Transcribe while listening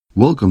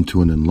Welcome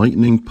to an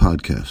enlightening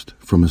podcast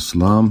from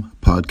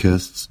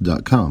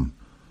IslamPodcasts.com.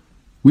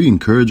 We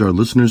encourage our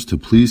listeners to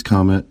please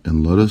comment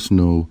and let us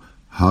know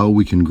how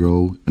we can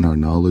grow in our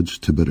knowledge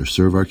to better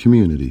serve our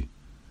community.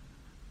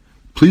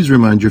 Please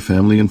remind your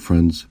family and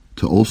friends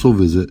to also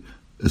visit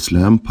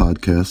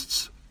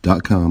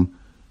IslamPodcasts.com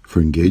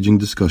for engaging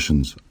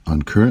discussions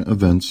on current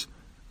events,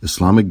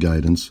 Islamic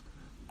guidance,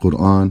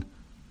 Quran,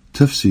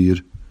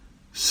 tafsir,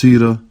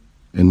 seerah,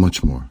 and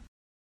much more.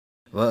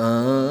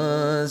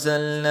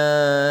 وأنزلنا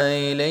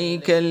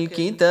إليك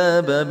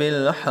الكتاب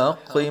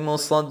بالحق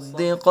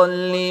مصدقا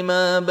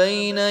لما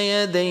بين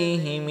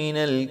يديه من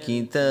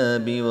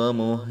الكتاب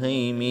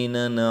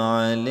ومهيمنا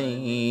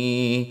عليه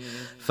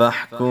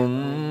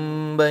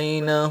فاحكم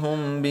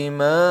بينهم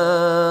بما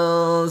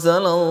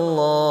أنزل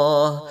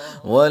الله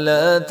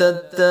ولا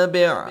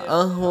تتبع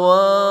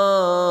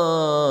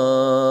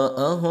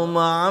أهواءهم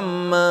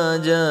عما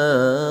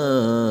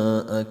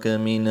جاءك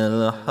من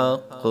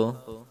الحق.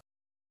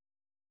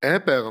 اے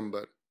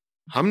پیغمبر،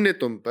 ہم نے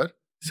تم پر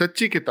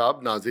سچی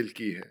کتاب نازل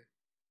کی ہے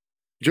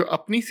جو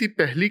اپنی سی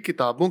پہلی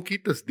کتابوں کی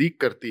تصدیق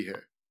کرتی ہے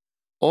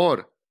اور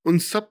ان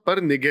سب پر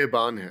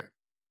نگہبان ہے،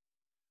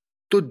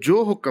 تو جو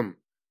حکم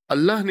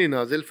اللہ نے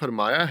نازل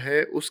فرمایا ہے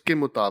اس کے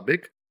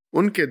مطابق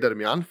ان کے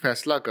درمیان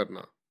فیصلہ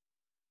کرنا،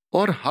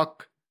 اور حق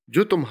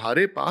جو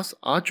تمہارے پاس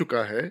آ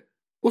چکا ہے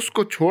اس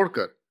کو چھوڑ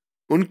کر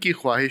ان کی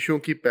خواہشوں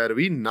کی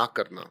پیروی نہ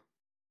کرنا۔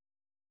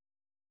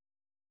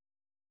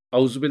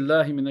 اعوذ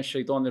باللہ من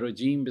الشیطان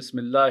الرجیم، بسم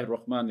اللہ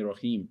الرحمن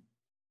الرحیم،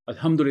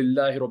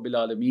 الحمدللہ رب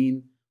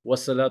العالمین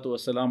والصلاة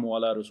والسلام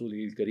علی رسولہ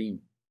الکریم۔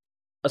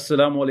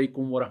 السلام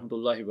علیکم ورحمۃ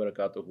اللہ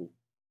وبرکاتہ۔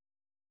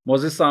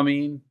 معزز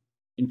سامعین،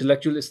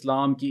 انٹلیکچوئل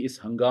اسلام کی اس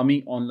ہنگامی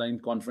آن لائن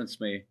کانفرنس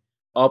میں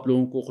آپ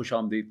لوگوں کو خوش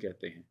آمدید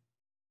کہتے ہیں۔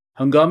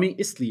 ہنگامی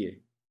اس لیے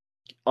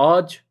کہ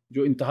آج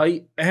جو انتہائی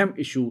اہم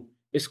ایشو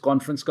اس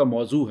کانفرنس کا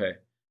موضوع ہے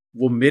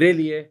وہ میرے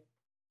لیے،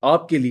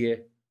 آپ کے لیے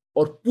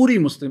اور پوری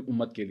مسلم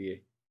امت کے لیے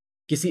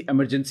کسی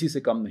ایمرجنسی سے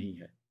کم نہیں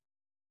ہے،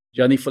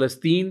 یعنی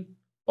فلسطین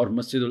اور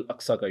مسجد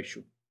الاقصی کا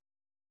ایشو۔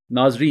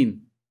 ناظرین،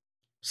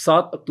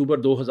 7 اکتوبر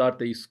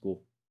 2023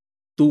 کو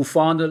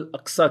طوفان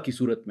الاقصی کی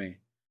صورت میں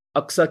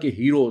اقصی کے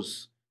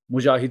ہیروز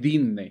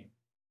مجاہدین نے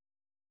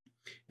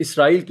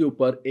اسرائیل کے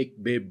اوپر ایک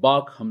بے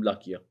باک حملہ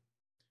کیا،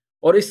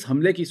 اور اس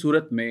حملے کی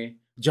صورت میں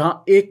جہاں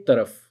ایک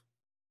طرف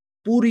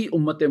پوری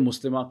امت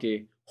مسلمہ کے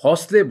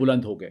حوصلے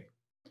بلند ہو گئے،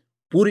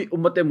 پوری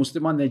امت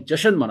مسلمہ نے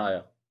جشن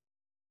منایا،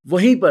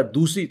 وہیں پر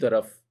دوسری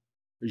طرف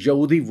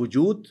یہودی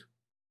وجود،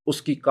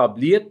 اس کی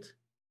قابلیت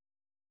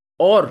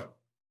اور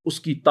اس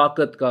کی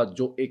طاقت کا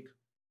جو ایک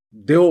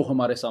دیو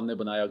ہمارے سامنے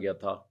بنایا گیا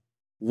تھا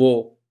وہ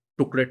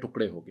ٹکڑے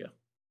ٹکڑے ہو گیا،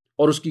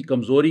 اور اس کی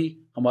کمزوری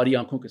ہماری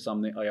آنکھوں کے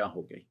سامنے عیاں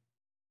ہو گئی۔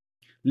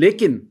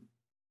 لیکن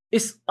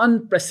اس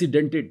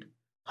انپریسیڈنٹڈ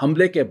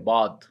حملے کے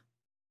بعد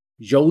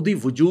یہودی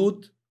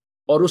وجود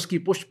اور اس کی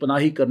پشت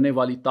پناہی کرنے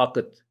والی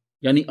طاقت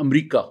یعنی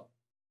امریکہ،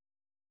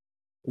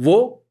 وہ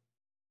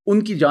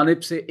ان کی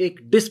جانب سے ایک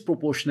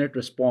ڈسپروپورشنیٹ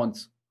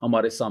رسپانس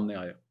ہمارے سامنے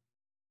آیا،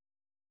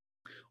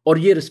 اور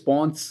یہ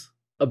رسپانس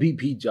ابھی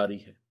بھی جاری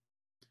ہے،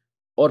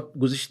 اور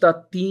گزشتہ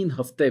 3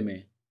 ہفتے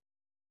میں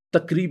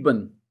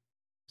تقریباً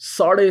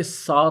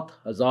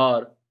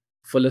 7,500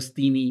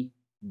 فلسطینی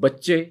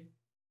بچے،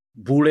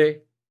 بوڑھے،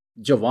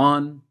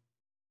 جوان،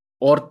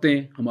 عورتیں،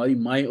 ہماری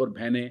مائیں اور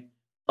بہنیں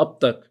اب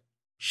تک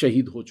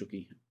شہید ہو چکی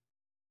ہیں۔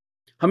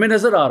 ہمیں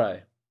نظر آ رہا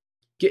ہے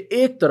کہ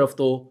ایک طرف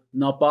تو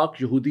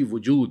ناپاک یہودی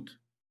وجود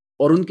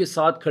اور ان کے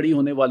ساتھ کھڑی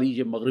ہونے والی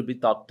یہ مغربی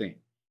طاقتیں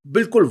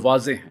بالکل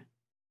واضح ہیں،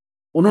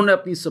 انہوں نے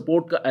اپنی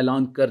سپورٹ کا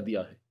اعلان کر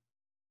دیا ہے،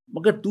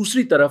 مگر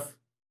دوسری طرف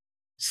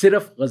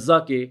صرف غزہ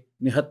کے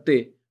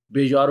نہتے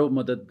بے یار و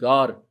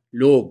مددگار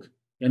لوگ،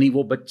 یعنی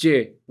وہ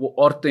بچے، وہ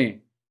عورتیں،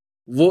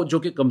 وہ جو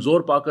کہ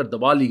کمزور پا کر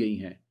دبا لی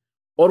گئی ہیں،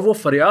 اور وہ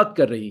فریاد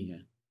کر رہی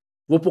ہیں،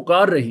 وہ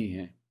پکار رہی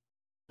ہیں،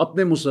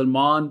 اپنے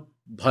مسلمان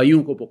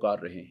بھائیوں کو پکار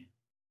رہے ہیں۔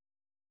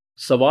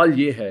 سوال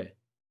یہ ہے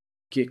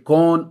کہ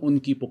کون ان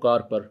کی پکار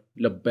پر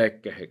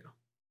لبیک کہے گا؟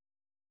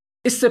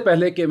 اس سے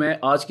پہلے کہ میں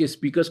آج کے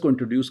اسپیکرز کو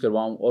انٹروڈیوس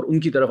کرواؤں اور ان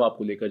کی طرف آپ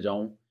کو لے کر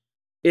جاؤں،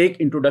 ایک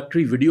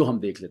انٹروڈکٹری ویڈیو ہم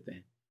دیکھ لیتے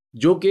ہیں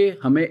جو کہ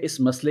ہمیں اس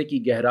مسئلے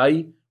کی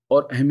گہرائی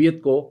اور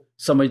اہمیت کو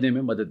سمجھنے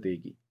میں مدد دے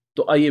گی۔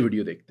 تو آئیے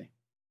ویڈیو دیکھتے ہیں۔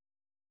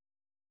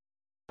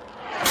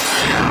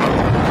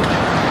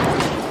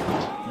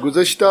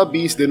 گزشتہ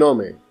 20 دنوں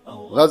میں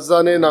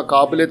غزہ نے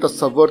ناقابل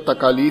تصور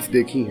تکالیف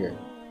دیکھی ہیں۔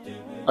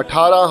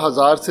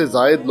 18,000 سے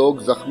زائد لوگ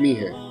زخمی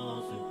ہیں،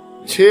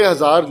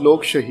 6,000 لوگ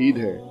شہید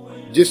ہیں،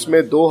 جس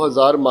میں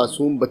 2,000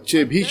 معصوم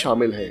بچے بھی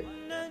شامل ہیں۔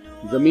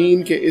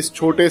 زمین کے اس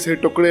چھوٹے سے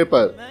ٹکڑے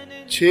پر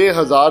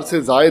 6,000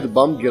 سے زائد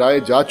بم گرائے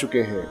جا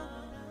چکے ہیں۔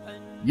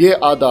 یہ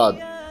اعداد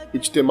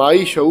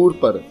اجتماعی شعور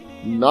پر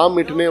نہ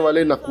مٹنے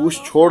والے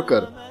نقوش چھوڑ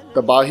کر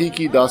تباہی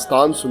کی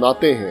داستان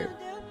سناتے ہیں۔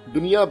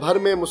 دنیا بھر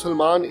میں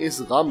مسلمان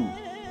اس غم،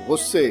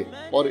 غصے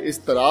اور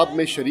اضطراب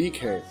میں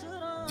شریک ہیں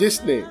جس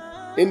نے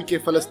ان کے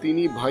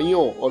فلسطینی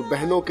بھائیوں اور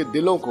بہنوں کے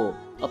دلوں کو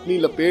اپنی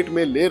لپیٹ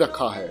میں لے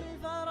رکھا ہے۔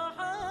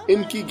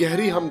 ان کی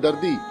گہری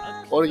ہمدردی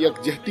اور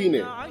یکجہتی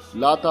نے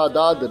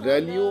لاتعداد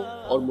ریلیوں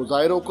اور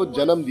مظاہروں کو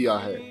جنم دیا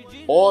ہے،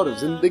 اور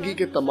زندگی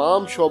کے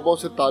تمام شعبوں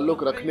سے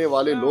تعلق رکھنے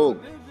والے لوگ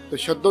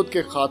تشدد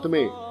کے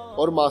خاتمے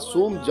اور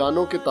معصوم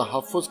جانوں کے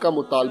تحفظ کا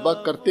مطالبہ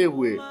کرتے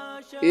ہوئے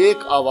ایک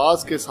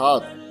آواز کے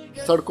ساتھ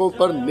سڑکوں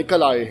پر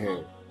نکل آئے ہیں۔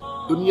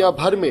 دنیا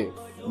بھر میں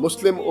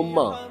مسلم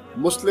امہ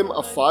مسلم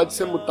افواج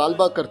سے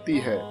مطالبہ کرتی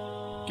ہے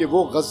کہ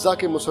وہ غزہ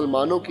کے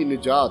مسلمانوں کی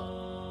نجات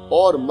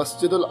اور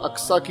مسجد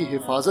الاقصی کی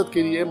حفاظت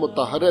کے لیے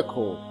متحرک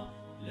ہوں۔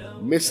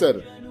 مصر،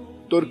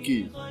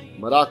 ترکی،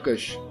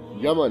 مراکش،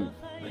 یمن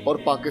اور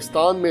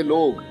پاکستان میں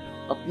لوگ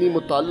اپنی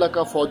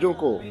متعلقہ فوجوں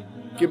کو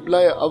قبلہ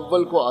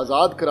اول کو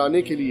آزاد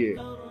کرانے کے لیے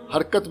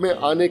حرکت میں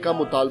آنے کا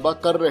مطالبہ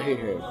کر رہے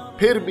ہیں۔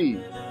 پھر بھی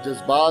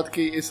جذبات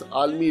کی اس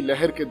عالمی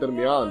لہر کے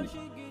درمیان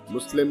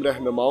مسلم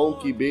رہنماؤں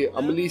کی بے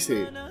عملی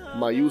سے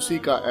مایوسی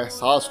کا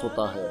احساس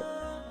ہوتا ہے۔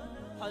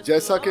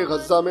 جیسا کہ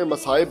غزہ میں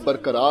مصائب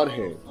برقرار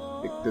ہیں،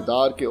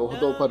 اقتدار کے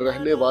عہدوں پر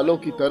رہنے والوں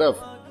کی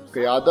طرف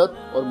قیادت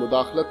اور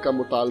مداخلت کا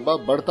مطالبہ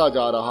بڑھتا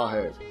جا رہا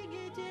ہے،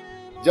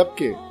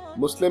 جبکہ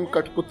مسلم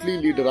کٹ پتلی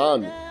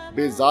لیڈران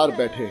بیزار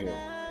بیٹھے ہیں۔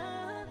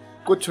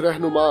 کچھ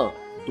رہنما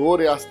دو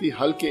ریاستی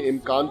حل کے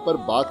امکان پر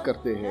بات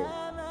کرتے ہیں،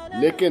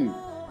 لیکن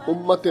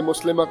امت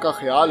مسلمہ کا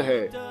خیال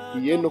ہے کہ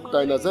یہ نقطہ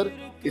نظر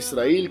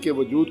اسرائیل کے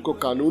وجود کو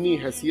قانونی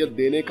حیثیت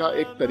دینے کا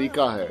ایک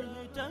طریقہ ہے۔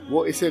 وہ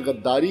اسے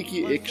غداری کی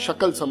ایک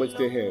شکل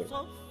سمجھتے ہیں۔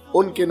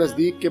 ان کے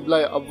نزدیک قبلہ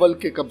اول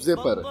کے قبضے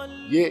پر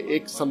یہ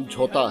ایک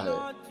سمجھوتا ہے۔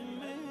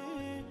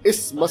 اس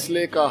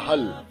مسئلے کا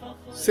حل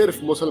صرف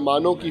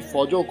مسلمانوں کی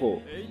فوجوں کو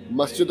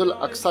مسجد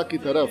الاقصی کی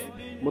طرف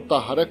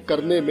متحرک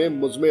کرنے میں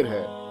مضمر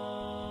ہے۔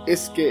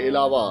 اس کے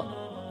علاوہ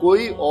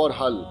کوئی اور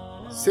حل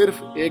صرف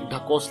ایک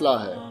ڈھکوسلا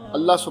ہے۔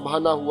 اللہ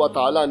سبحانہ ہوا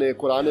تعالیٰ نے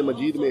قرآن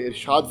مجید میں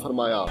ارشاد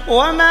فرمایا،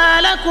 وَمَا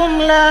لَكُمْ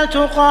لَا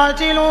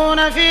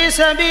تُقَاتِلُونَ فِي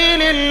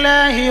سَبِيلِ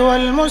اللَّهِ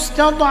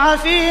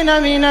وَالْمُسْتَضْعَفِينَ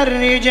مِنَ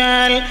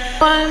الرِّجَالِ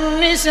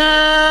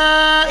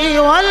وَالنِّسَاءِ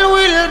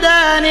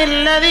وَالْوِلْدَانِ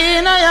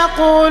الَّذِينَ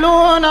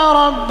يَقُولُونَ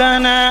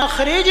رَبَّنَا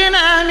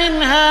أَخْرِجْنَا مِنْ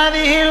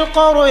هَذِهِ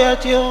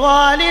الْقَرْيَةِ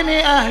الظَّالِمِ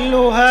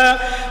أَهْلُهَا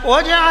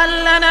وَاجْعَل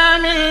لَّنَا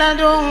مِن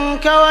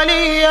لَّدُنكَ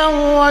وَلِيًّا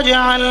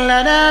وَاجْعَل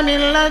لَّنَا مِن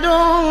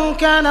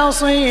لَّدُنكَ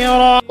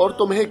نَصِيرًا۔ اور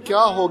تمہیں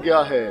کیا ہو گیا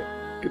ہے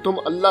کہ تم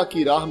اللہ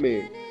کی راہ میں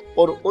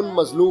اور ان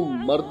مظلوم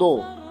مردوں،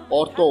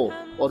 عورتوں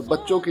اور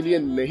بچوں کے لیے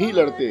نہیں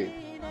لڑتے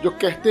جو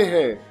کہتے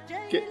ہیں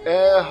کہ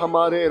اے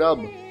ہمارے رب،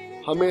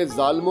 ہمیں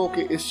ظالموں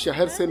کے اس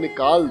شہر سے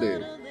نکال دے،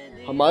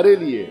 ہمارے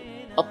لیے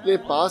اپنے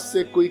پاس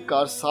سے کوئی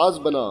کارساز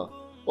بنا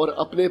اور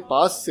اپنے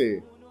پاس سے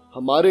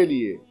ہمارے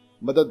لیے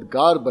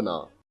مددگار بنا۔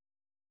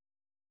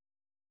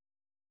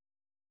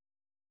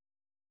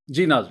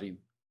 جی ناظرین،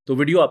 تو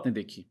ویڈیو آپ نے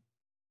دیکھی۔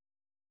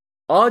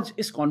 آج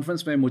اس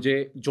کانفرنس میں مجھے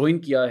جوائن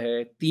کیا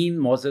ہے 3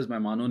 معزز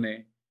مہمانوں نے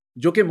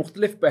جو کہ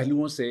مختلف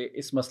پہلوؤں سے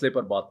اس مسئلے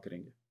پر بات کریں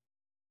گے۔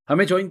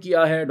 ہمیں جوائن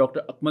کیا ہے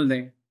ڈاکٹر اکمل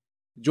نے،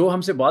 جو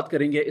ہم سے بات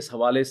کریں گے اس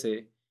حوالے سے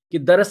کہ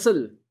دراصل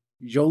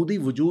یہودی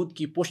وجود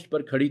کی پشت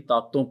پر کھڑی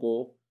طاقتوں کو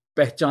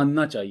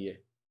پہچاننا چاہیے۔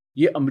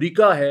 یہ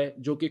امریکہ ہے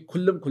جو کہ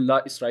کھلم کھلا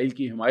اسرائیل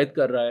کی حمایت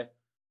کر رہا ہے،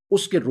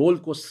 اس کے رول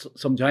کو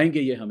سمجھائیں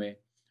گے یہ ہمیں۔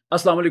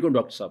 السلام علیکم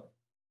ڈاکٹر صاحب۔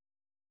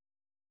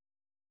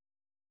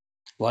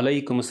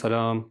 وعلیکم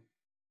السلام۔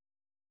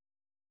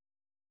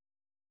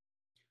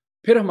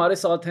 پھر ہمارے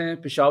ساتھ ہیں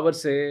پشاور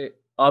سے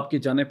آپ کے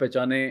جانے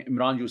پہچانے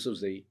عمران یوسف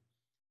زئی۔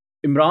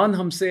 عمران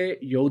ہم سے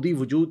یہودی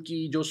وجود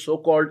کی جو سو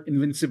کالڈ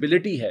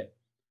انوینسیبلٹی ہے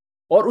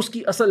اور اس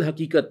کی اصل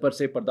حقیقت پر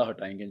سے پردہ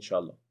ہٹائیں گے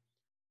انشاءاللہ۔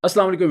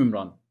 السلام علیکم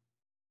عمران۔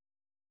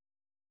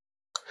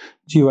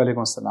 جی وعلیکم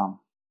السلام۔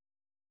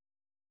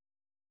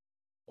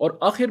 اور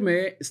آخر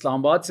میں اسلام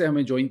آباد سے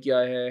ہمیں جوائن کیا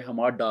ہے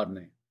حماد ڈار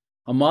نے۔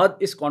 حماد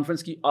اس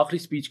کانفرنس کی آخری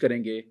سپیچ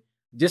کریں گے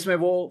جس میں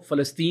وہ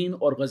فلسطین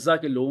اور غزہ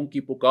کے لوگوں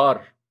کی پکار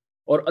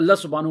اور اللہ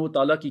سبحانہ و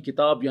تعالیٰ کی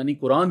کتاب یعنی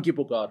قرآن کی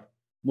پکار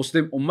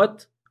مسلم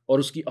امت اور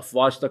اس کی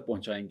افواج تک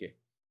پہنچائیں گے۔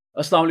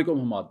 السلام علیکم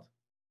حماد۔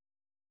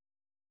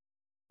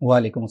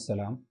 وعلیکم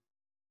السلام۔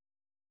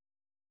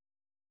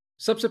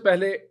 سب سے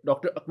پہلے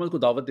ڈاکٹر اکمل کو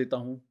دعوت دیتا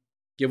ہوں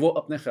کہ وہ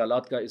اپنے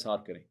خیالات کا اظہار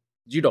کریں۔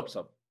 جی ڈاکٹر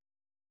صاحب۔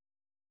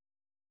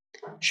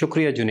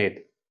 شکریہ جنید۔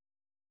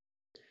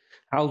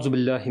 اعوذ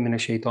باللہ من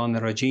الشیطان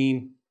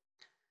الرجیم،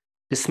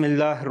 بسم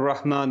اللہ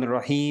الرحمن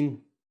الرحیم،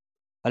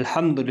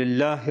 الحمد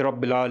للہ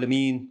رب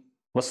العالمین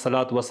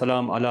والصلاة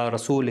والسلام علی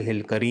رسولہ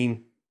الکریم،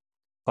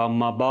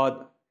 اما بعد۔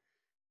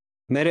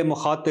 میرے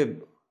مخاطب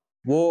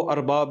وہ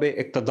ارباب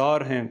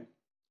اقتدار ہیں،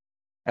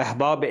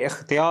 احباب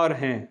اختیار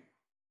ہیں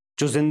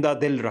جو زندہ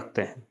دل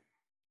رکھتے ہیں،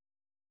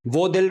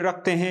 وہ دل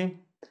رکھتے ہیں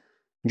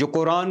جو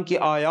قرآن کی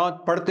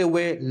آیات پڑھتے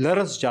ہوئے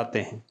لرز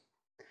جاتے ہیں،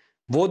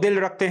 وہ دل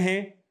رکھتے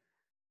ہیں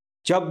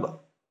جب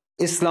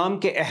اسلام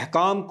کے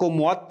احکام کو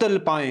معطل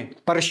پائیں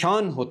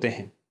پریشان ہوتے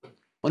ہیں،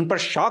 ان پر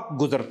شاک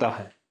گزرتا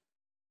ہے،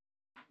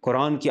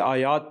 قرآن کی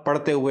آیات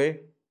پڑھتے ہوئے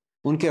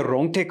ان کے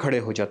رونگٹے کھڑے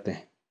ہو جاتے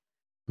ہیں۔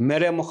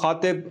 میرے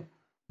مخاطب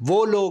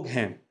وہ لوگ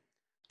ہیں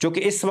جو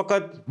کہ اس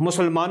وقت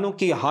مسلمانوں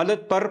کی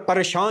حالت پر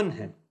پریشان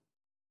ہیں۔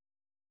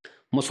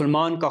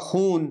 مسلمان کا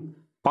خون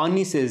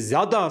پانی سے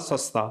زیادہ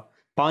سستا،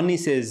 پانی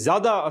سے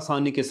زیادہ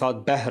آسانی کے ساتھ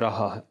بہہ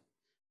رہا ہے،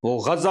 وہ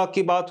غزہ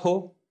کی بات ہو،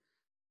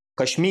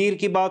 کشمیر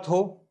کی بات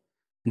ہو،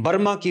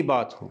 برما کی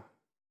بات ہو،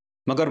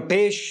 مگر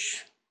پیش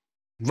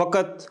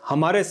وقت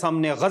ہمارے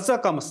سامنے غزہ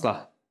کا مسئلہ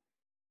ہے۔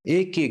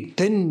 ایک ایک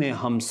دن میں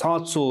ہم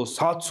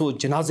 700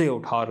 جنازے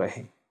اٹھا رہے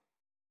ہیں۔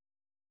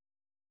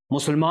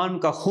 مسلمان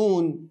کا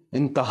خون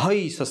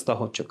انتہائی سستا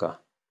ہو چکا۔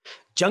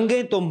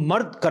 جنگیں تو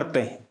مرد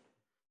کرتے ہیں،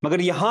 مگر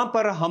یہاں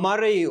پر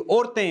ہماری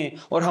عورتیں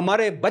اور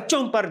ہمارے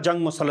بچوں پر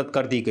جنگ مسلط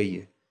کر دی گئی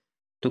ہے۔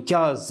 تو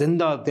کیا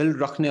زندہ دل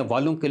رکھنے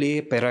والوں کے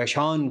لیے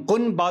پریشان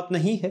کن بات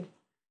نہیں ہے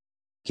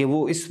کہ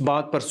وہ اس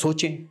بات پر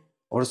سوچیں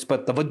اور اس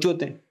پر توجہ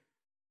دیں؟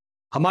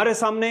 ہمارے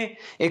سامنے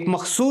ایک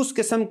مخصوص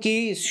قسم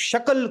کی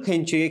شکل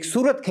کھینچی، ایک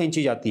صورت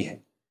کھینچی جاتی ہے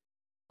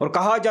اور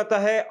کہا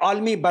جاتا ہے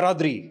عالمی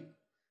برادری،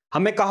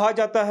 ہمیں کہا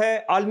جاتا ہے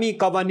عالمی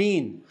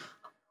قوانین،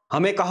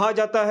 ہمیں کہا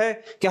جاتا ہے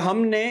کہ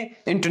ہم نے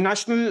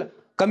انٹرنیشنل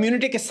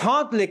کمیونٹی کے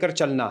ساتھ لے کر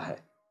چلنا ہے۔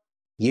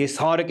 یہ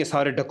سارے کے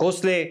سارے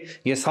ڈکوسلے،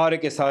 یہ سارے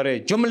کے سارے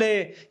جملے،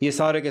 یہ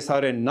سارے کے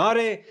سارے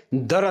نعرے،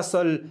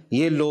 دراصل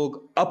یہ لوگ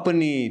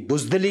اپنی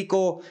بزدلی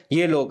کو،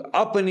 یہ لوگ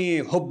اپنی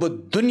حب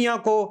دنیا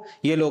کو،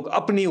 یہ لوگ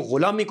اپنی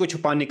غلامی کو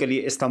چھپانے کے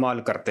لیے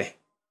استعمال کرتے ہیں۔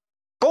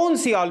 کون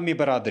سی عالمی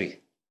برادری؟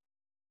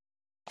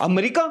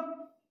 امریکہ،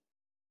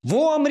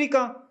 وہ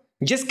امریکہ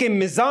جس کے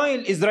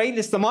میزائل اسرائیل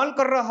استعمال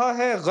کر رہا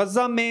ہے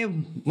غزہ میں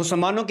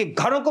مسلمانوں کے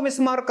گھروں کو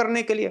مسمار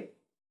کرنے کے لیے،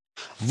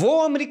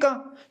 وہ امریکہ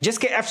جس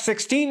کے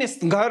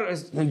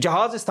F-16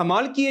 جہاز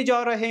استعمال کیے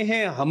جا رہے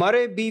ہیں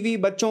ہمارے بیوی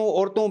بچوں،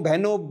 عورتوں،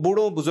 بہنوں،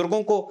 بوڑھوں،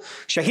 بزرگوں کو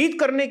شہید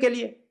کرنے کے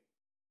لیے،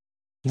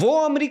 وہ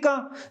امریکہ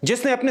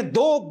جس نے اپنے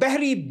 2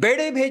 بحری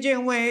بیڑے بھیجے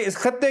ہوئے ہیں اس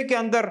خطے کے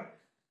اندر۔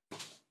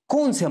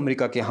 کون سے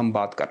امریکہ کی ہم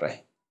بات کر رہے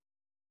ہیں؟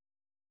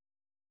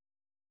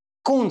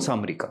 کون سا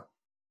امریکہ؟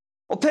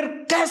 اور پھر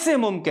کیسے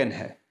ممکن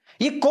ہے؟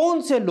 یہ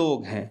کون سے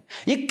لوگ ہیں؟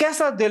 یہ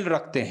کیسا دل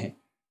رکھتے ہیں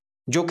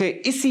جو کہ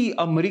اسی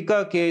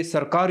امریکہ کے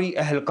سرکاری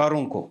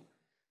اہلکاروں کو،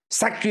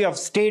 سیکرٹری آف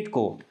اسٹیٹ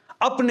کو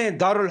اپنے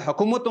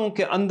دارالحکومتوں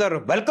کے اندر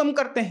ویلکم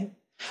کرتے ہیں،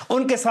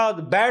 ان کے ساتھ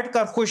بیٹھ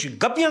کر خوش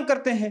گپیاں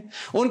کرتے ہیں،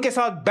 ان کے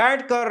ساتھ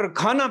بیٹھ کر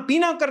کھانا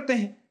پینا کرتے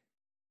ہیں؟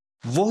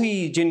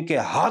 وہی جن کے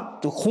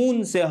ہاتھ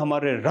خون سے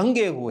ہمارے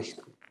رنگے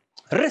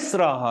ہوئے رس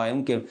رہا ہے،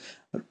 ان کے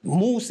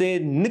منہ سے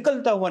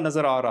نکلتا ہوا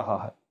نظر آ رہا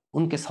ہے،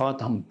 ان کے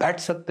ساتھ ہم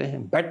بیٹھ سکتے ہیں،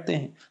 بیٹھتے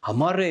ہیں۔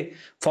 ہمارے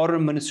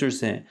فارن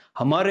منسٹرز ہیں،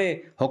 ہمارے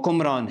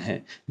حکمران ہیں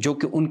جو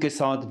کہ ان کے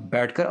ساتھ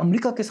بیٹھ کر،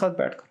 امریکہ کے ساتھ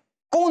بیٹھ کر۔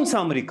 کون سا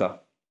امریکہ؟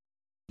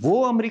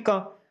 وہ امریکہ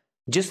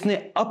جس نے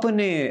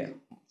اپنے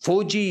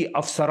فوجی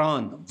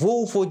افسران،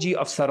 وہ فوجی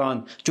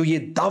افسران جو یہ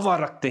دعویٰ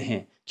رکھتے ہیں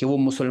کہ وہ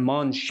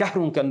مسلمان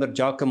شہروں کے اندر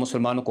جا کے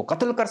مسلمانوں کو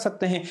قتل کر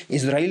سکتے ہیں،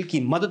 اسرائیل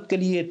کی مدد کے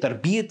لیے،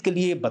 تربیت کے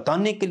لیے،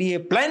 بتانے کے لیے،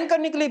 پلان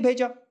کرنے کے لیے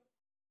بھیجا۔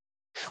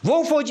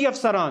 وہ فوجی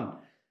افسران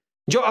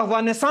جو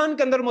افغانستان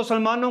کے اندر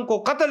مسلمانوں کو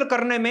قتل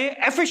کرنے میں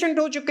ایفیشنٹ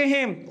ہو چکے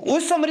ہیں،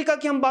 اس امریکہ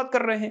کی ہم بات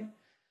کر رہے ہیں۔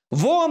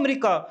 وہ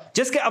امریکہ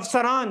جس کے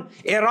افسران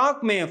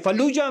عراق میں،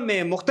 فلوجہ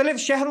میں، مختلف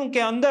شہروں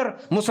کے اندر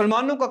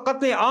مسلمانوں کا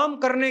قتل عام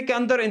کرنے کے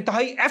اندر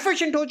انتہائی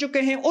ایفیشنٹ ہو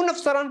چکے ہیں، ان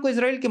افسران کو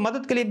اسرائیل کی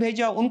مدد کے لیے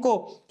بھیجا، ان کو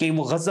کہ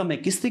وہ غزہ میں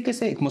کس طریقے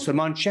سے ایک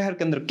مسلمان شہر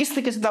کے اندر کس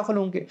طریقے سے داخل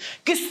ہوں گے،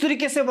 کس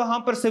طریقے سے وہاں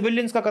پر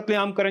سیویلینز کا قتل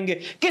عام کریں گے،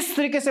 کس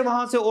طریقے سے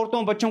وہاں سے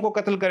عورتوں بچوں کو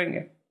قتل کریں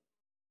گے۔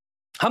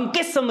 ہم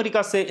کس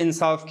امریکہ سے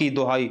انصاف کی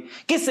دہائی،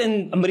 کس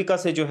امریکہ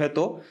سے جو ہے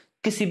تو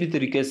کسی بھی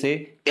طریقے سے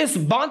اس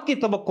بات کی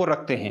توقع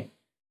رکھتے ہیں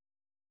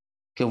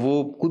کہ وہ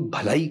کوئی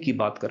بھلائی کی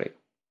بات کرے؟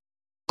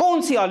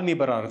 کون سی عالمی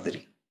برادری؟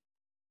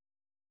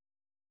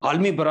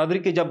 عالمی برادری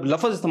کے جب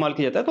لفظ استعمال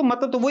کیا جاتا ہے تو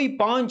مطلب تو وہی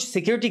 5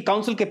 سیکیورٹی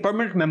کاؤنسل کے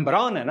پرمننٹ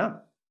ممبران ہیں نا،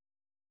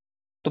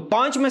 تو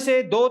 5 میں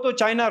سے 2 تو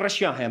چائنا،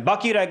 رشیا ہیں،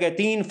 باقی رہ گئے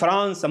 3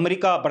 فرانس،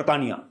 امریکہ،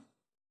 برطانیہ۔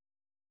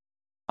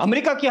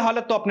 امریکہ کی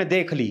حالت تو آپ نے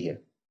دیکھ لی ہے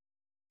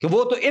کہ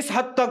وہ تو اس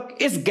حد تک،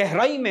 اس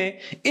گہرائی میں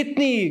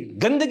اتنی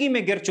گندگی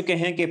میں گر چکے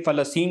ہیں کہ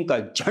فلسطین کا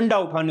جھنڈا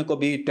اٹھانے کو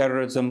بھی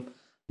ٹیررزم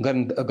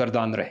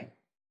گردان رہے۔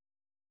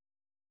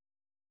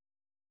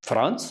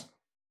 فرانس،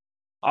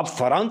 آپ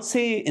فرانس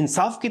سے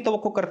انصاف کی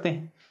توقع کرتے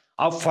ہیں،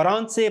 آپ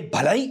فرانس سے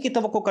بھلائی کی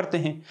توقع کرتے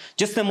ہیں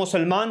جس نے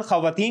مسلمان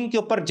خواتین کے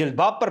اوپر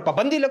جلباب پر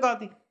پابندی لگا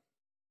دی،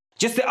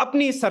 جس نے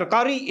اپنی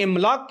سرکاری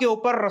املاک کے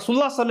اوپر رسول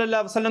اللہ صلی اللہ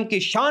علیہ وسلم کی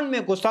شان میں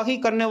گستاخی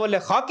کرنے والے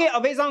خاکے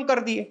اویزاں کر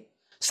دیے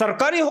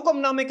سرکاری حکم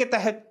نامے کے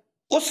تحت۔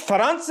 اس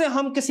فرانس سے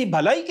ہم کسی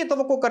بھلائی کی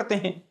توقع کرتے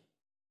ہیں؟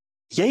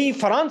 یہی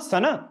فرانس تھا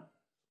نا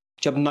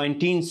جب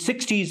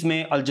 1960s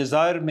میں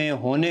الجزائر میں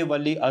ہونے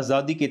والی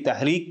آزادی کی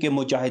تحریک کے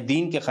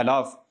مجاہدین کے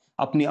خلاف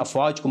اپنی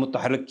افواج کو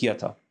متحرک کیا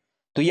تھا،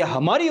 تو یہ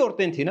ہماری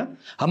عورتیں تھیں نا،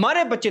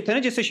 ہمارے بچے تھے نا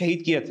جسے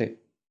شہید کیے تھے۔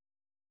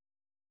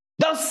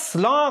 10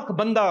 لاکھ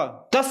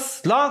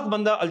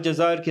بندہ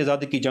الجزائر کی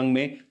آزادی کی جنگ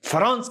میں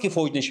فرانس کی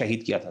فوج نے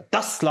شہید کیا تھا،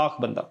 10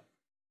 لاکھ بندہ۔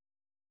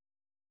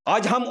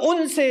 آج ہم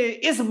ان سے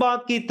اس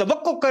بات کی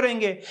توقع کریں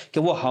گے کہ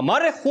وہ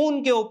ہمارے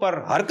خون کے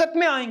اوپر حرکت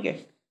میں آئیں گے،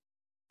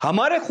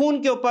 ہمارے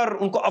خون کے اوپر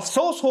ان کو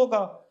افسوس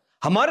ہوگا،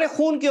 ہمارے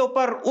خون کے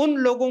اوپر ان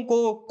لوگوں کو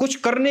کچھ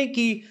کرنے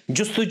کی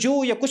جستجو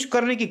یا کچھ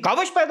کرنے کی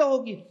کاوش پیدا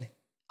ہوگی؟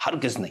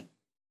 ہرگز نہیں۔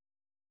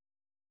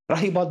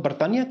 رہی بات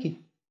برطانیہ کی،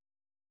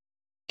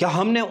 کیا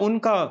ہم نے ان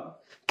کا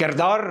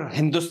کردار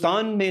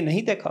ہندوستان میں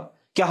نہیں دیکھا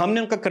کیا ہم نے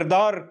ان کا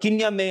کردار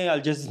کینیا میں،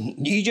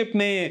 ایجپٹ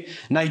میں،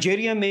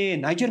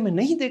 نائجر میں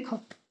نہیں دیکھا؟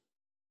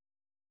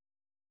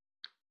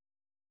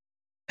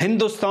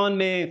 ہندوستان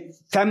میں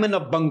فیمن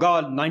آف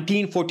بنگال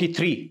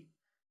 1943،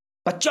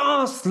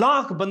 50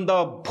 لاکھ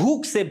بندہ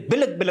بھوک سے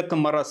بلک بلک کر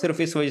مرا، صرف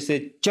اس وجہ سے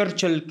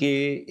چرچل کے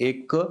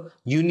ایک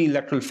یونی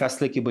لیٹرل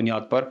فیصلے کی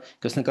بنیاد پر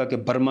کہ اس نے کہا کہ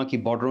برما کی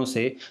بارڈروں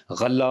سے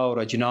غلہ اور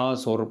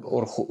اجناس اور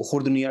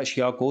خوردنی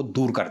اشیاء کو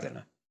دور کر دینا۔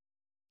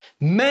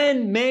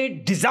 مین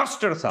میڈ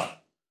ڈیزاسٹر تھا،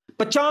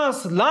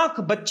 50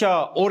 لاکھ بچہ،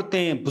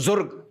 عورتیں،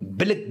 بزرگ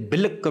بلک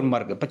بلک کر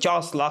مر گئے،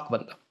 50 لاکھ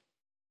بندہ۔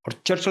 اور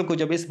چرچل کو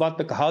جب اس بات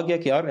پہ کہا گیا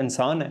کہ یار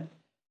انسان ہے،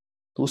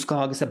 تو اس کا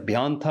آگے سے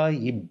بیان تھا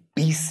یہ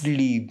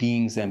بیسٹلی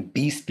بینگز ہیں،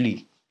 beastly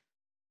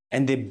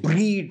and they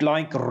breed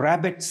like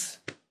rabbits.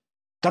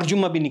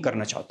 ترجمہ بھی نہیں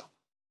کرنا چاہتا۔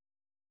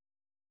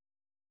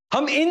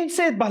 ہم ان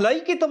سے بھلائی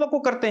کی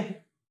توقع کرتے ہیں؟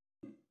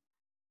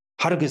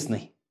 ہرگز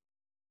نہیں۔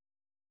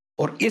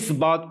 اور اس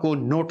بات کو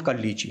نوٹ کر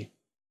لیجئے،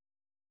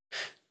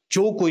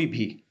 جو کوئی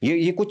بھی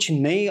یہ کچھ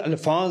نئے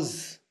الفاظ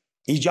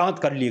ایجاد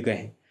کر لیے گئے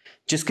ہیں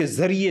جس کے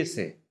ذریعے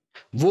سے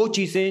وہ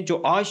چیزیں جو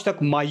آج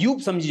تک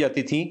معیوب سمجھی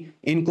جاتی تھیں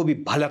ان کو بھی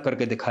بھلا کر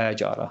کے دکھایا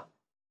جا رہا۔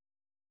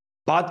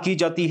 بات کی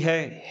جاتی ہے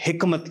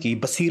حکمت کی،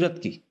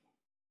 بصیرت کی،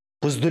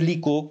 بزدلی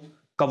کو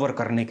کور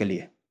کرنے کے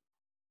لیے۔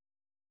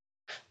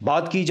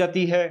 بات کی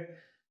جاتی ہے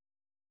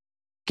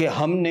کہ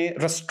ہم نے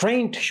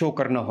ریسٹرینٹ شو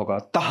کرنا ہوگا،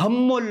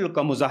 تحمل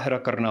کا مظاہرہ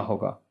کرنا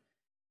ہوگا۔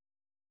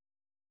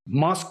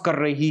 ماسک کر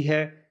رہی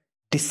ہے،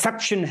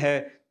 ڈسیپشن ہے،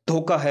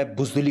 دھوکہ ہے،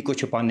 بزدلی کو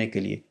چھپانے کے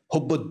لیے،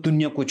 حب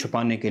الدنیا کو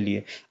چھپانے کے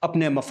لیے،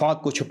 اپنے مفاد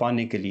کو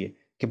چھپانے کے لیے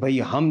کہ بھئی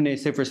ہم نے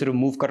صرف اور صرف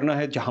موو کرنا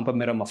ہے جہاں پر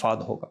میرا مفاد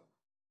ہوگا۔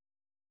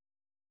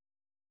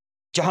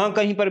 جہاں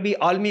کہیں پر بھی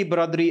عالمی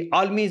برادری،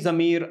 عالمی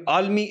ضمیر،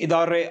 عالمی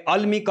ادارے،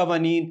 عالمی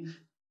قوانین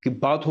کی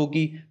بات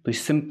ہوگی تو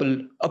سمپل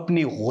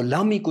اپنی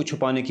غلامی کو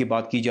چھپانے کی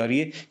بات کی جا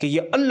رہی ہے کہ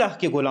یہ اللہ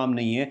کے غلام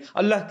نہیں ہے،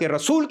 اللہ کے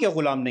رسول کے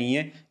غلام نہیں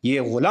ہے،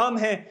 یہ غلام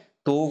ہے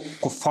تو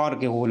کفار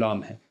کے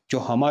غلام ہیں جو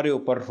ہمارے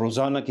اوپر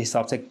روزانہ کے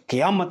حساب سے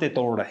قیامتیں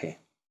توڑ رہے ہیں۔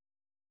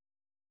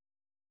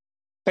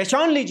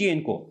 پہچان لیجئے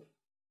ان کو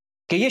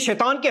کہ یہ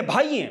شیطان کے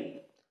بھائی ہیں،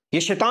 یہ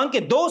شیطان کے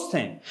دوست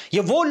ہیں،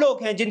 یہ وہ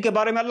لوگ ہیں جن کے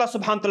بارے میں اللہ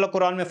سبحانہ تعالیٰ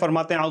قرآن میں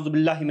فرماتے ہیں اعوذ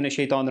باللہ من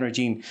الشیطان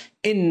الرجیم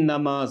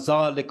انما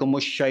ذالکم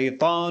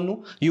الشیطان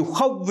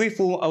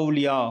یخوف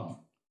اولیاءہ،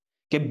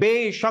 کہ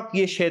بے شک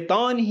یہ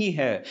شیطان ہی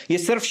ہے، یہ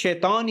صرف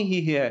شیطان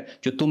ہی ہے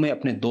جو تمہیں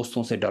اپنے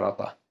دوستوں سے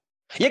ڈراتا ہے۔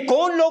 یہ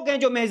کون لوگ ہیں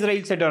جو ہمیں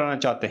اسرائیل سے ڈرانا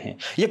چاہتے ہیں؟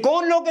 یہ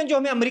کون لوگ ہیں جو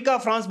ہمیں امریکہ،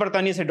 فرانس،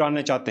 برطانیہ سے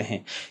ڈرانا چاہتے ہیں؟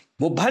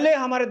 وہ بھلے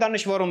ہمارے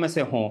دانشوروں میں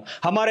سے ہوں،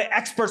 ہمارے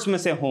ایکسپرٹس میں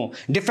سے ہوں،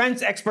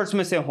 ڈیفنس ایکسپرٹس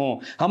میں سے ہوں،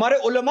 ہمارے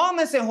علماء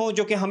میں سے ہوں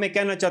جو کہ ہمیں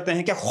کہنا چاہتے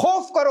ہیں کہ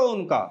خوف کرو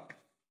ان کا۔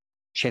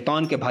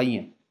 شیطان کے بھائی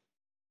ہیں،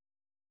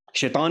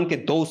 شیطان کے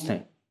دوست ہیں،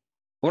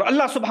 اور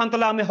اللہ سبحانہ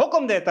تعالیٰ ہمیں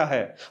حکم دیتا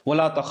ہے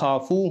وَلَا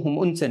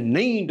تَخَافُوهُمْ، ان سے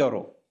نہیں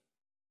ڈرو،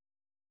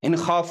 ان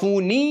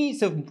خافونی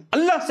صرف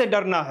اللہ سے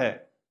ڈرنا ہے،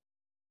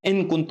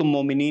 ان کنتم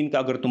مومنین کا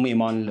اگر تم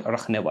ایمان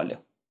رکھنے والے ہو۔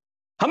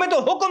 ہمیں تو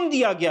حکم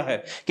دیا گیا ہے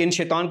کہ ان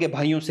شیطان کے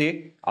بھائیوں سے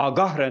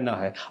آگاہ رہنا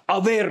ہے،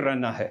 اویئر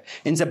رہنا ہے،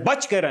 ان سے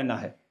بچ کے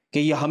رہنا ہے کہ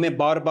یہ ہمیں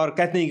بار بار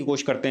کہنے کی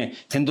کوشش کرتے ہیں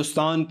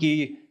ہندوستان کی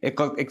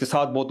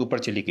اقتصاد بہت اوپر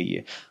چلی گئی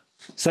ہے،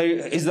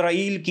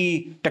 اسرائیل کی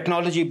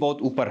ٹیکنالوجی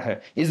بہت اوپر ہے،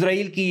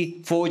 اسرائیل کی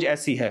فوج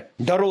ایسی ہے،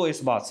 ڈرو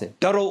اس بات سے،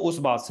 ڈرو اس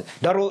بات سے،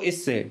 ڈرو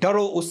اس سے،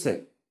 ڈرو اس سے۔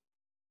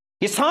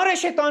 یہ سارے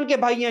شیطان کے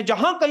بھائی ہیں۔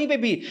 جہاں کہیں پہ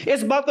بھی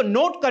اس بات کو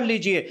نوٹ کر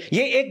لیجئے،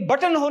 یہ ایک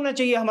بٹن ہونا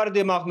چاہیے ہمارے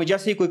دماغ میں،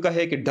 جیسے ہی کوئی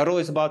کہے کہ ڈرو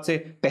اس بات سے،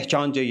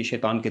 پہچان جائے یہ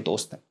شیطان کے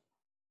دوست ہیں،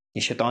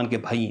 یہ شیطان کے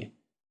بھائی ہیں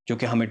جو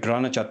کہ ہمیں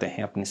ڈرانا چاہتے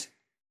ہیں اپنے سے۔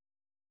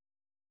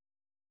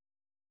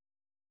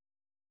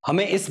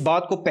 ہمیں اس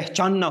بات کو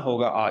پہچاننا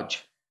ہوگا آج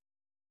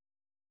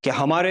کہ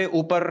ہمارے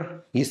اوپر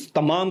یہ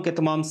تمام کے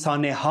تمام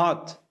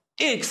سانحات،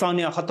 ایک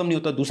سانحہ ختم نہیں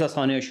ہوتا دوسرا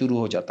سانحہ شروع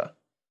ہو جاتا۔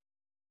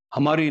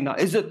 ہماری نہ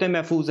عزت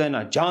محفوظ ہے، نہ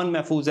جان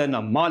محفوظ ہے، نہ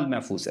مال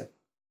محفوظ ہے۔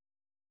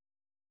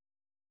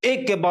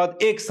 ایک کے بعد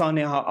ایک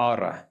سانحہ آ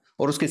رہا ہے،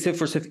 اور اس کی صرف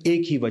اور صرف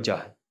ایک ہی وجہ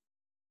ہے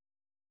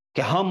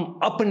کہ ہم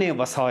اپنے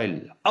وسائل،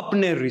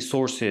 اپنے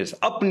ریسورسز،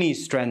 اپنی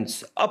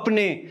اسٹرینتھس،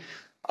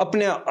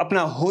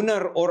 اپنا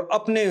ہنر اور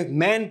اپنے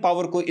مین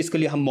پاور کو اس کے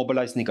لیے ہم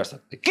موبلائز نہیں کر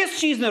سکتے۔ کس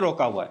چیز نے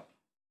روکا ہوا ہے؟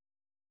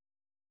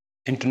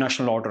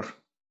 انٹرنیشنل آرڈر،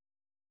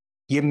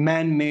 یہ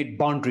مین میڈ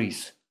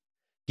باؤنڈریز،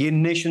 یہ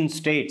نیشن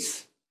سٹیٹس،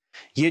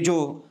 یہ جو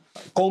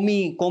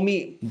قومی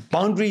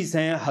باؤنڈریز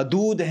ہیں،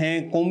 حدود ہیں،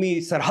 قومی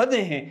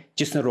سرحدیں ہیں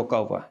جس نے روکا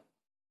ہوا ہے۔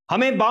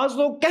 ہمیں بعض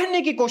لوگ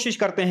کہنے کی کوشش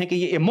کرتے ہیں کہ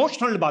یہ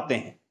ایموشنل باتیں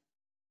ہیں،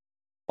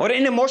 اور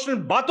ان ایموشنل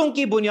باتوں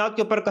کی بنیاد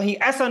کے اوپر کہیں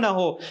ایسا نہ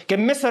ہو کہ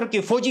مصر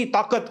کی فوجی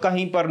طاقت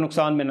کہیں پر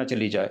نقصان میں نہ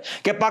چلی جائے،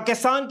 کہ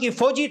پاکستان کی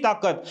فوجی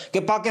طاقت، کہ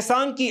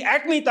پاکستان کی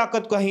ایٹمی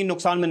طاقت کہیں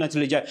نقصان میں نہ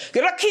چلی جائے، کہ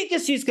رکھی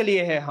کس چیز کے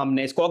لیے ہے ہم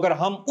نے اس کو، اگر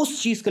ہم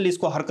اس چیز کے لیے اس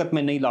کو حرکت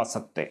میں نہیں لا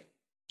سکتے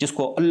جس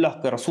کو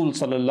اللہ کے رسول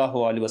صلی اللہ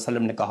علیہ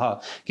وسلم نے کہا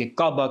کہ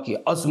کعبہ کی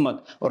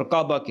عظمت اور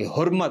کعبہ کی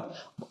حرمت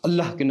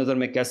اللہ کی نظر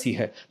میں کیسی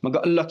ہے، مگر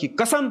اللہ کی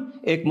قسم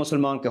ایک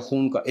مسلمان کے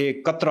خون کا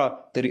ایک قطرہ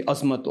تیری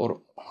عظمت اور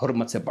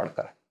حرمت سے بڑھ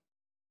کر ہے۔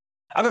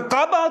 اگر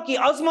کعبہ کی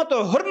عظمت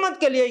اور حرمت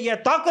کے لیے یہ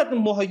طاقت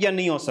مہیا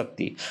نہیں ہو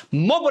سکتی،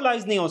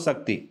 موبلائز نہیں ہو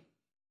سکتی،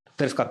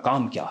 پھر اس کا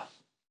کام کیا ہے؟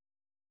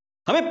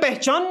 ہمیں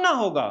پہچاننا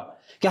ہوگا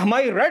کہ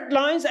ہماری ریڈ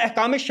لائنز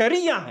احکام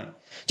شرعیہ ہیں.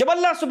 جب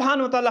اللہ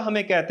سبحانہ وتعالی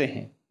ہمیں کہتے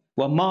ہیں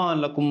وَمَا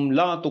لَكُمْ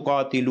لَا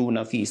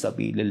تُقَاتِلُونَ فِي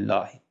سَبِيلِ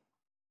اللَّهِ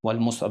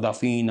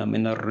وَالْمُسْتَضْعَفِينَ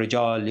مِنَ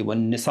الرِّجَالِ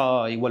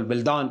وَالنِّسَاءِ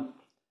وَالْوِلْدَانِ،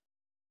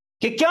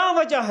 کہ کیا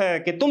وجہ ہے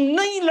کہ تم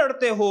نہیں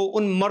لڑتے ہو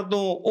ان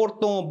مردوں،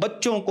 عورتوں،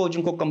 بچوں کو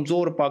جن کو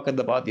کمزور پا کے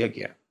دبا دیا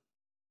گیا؟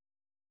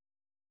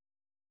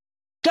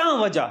 کیا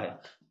وجہ ہے؟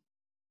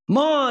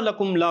 مَا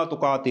لَكُمْ لَا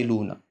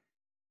تُقَاتِلُونَ،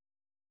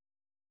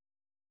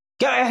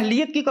 کیا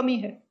اہلیت کی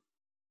کمی ہے؟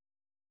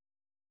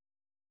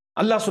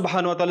 اللہ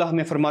سبحانہ وتعالی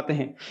ہمیں فرماتے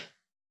ہیں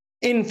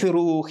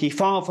انفروا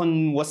خفافا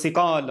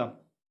وثقالا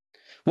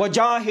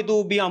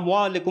وجاہدوا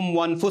باموالکم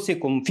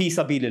وانفسکم فی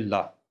سبیل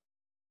اللہ.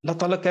 اللہ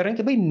تعالیٰ کہہ رہے ہیں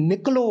کہ بھئی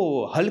نکلو،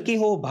 ہلکے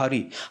ہو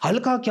بھاری.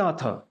 ہلکا کیا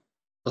تھا؟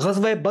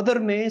 غزوہ بدر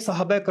میں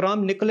صحابہ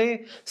کرام نکلے،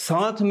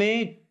 ساتھ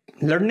میں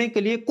لڑنے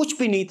کے لیے کچھ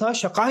بھی نہیں تھا.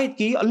 شکایت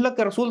کی، اللہ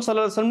کے رسول صلی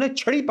اللہ علیہ وسلم نے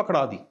چھڑی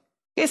پکڑا دی،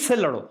 اس سے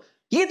لڑو.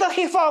 یہ تھا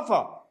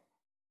خفافہ.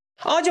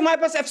 آج ہمارے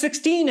پاس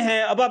F-16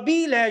 ہے،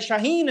 ابابیل ہے،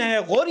 شاہین ہے،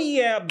 غوری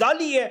ہے،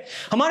 ابدالی ہے،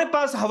 ہمارے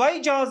پاس ہوائی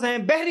جہاز ہیں،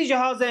 بحری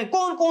جہاز ہیں.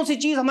 کون کون سی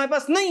چیز ہمارے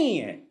پاس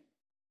نہیں ہے؟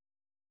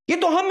 یہ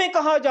تو ہمیں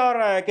کہا جا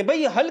رہا ہے کہ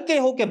بھئی ہلکے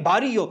ہو کہ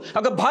بھاری ہو.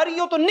 اگر بھاری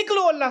ہو تو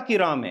نکلو اللہ کی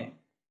راہ میں.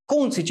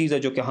 کون سی چیز ہے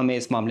جو کہ ہمیں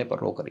اس معاملے پر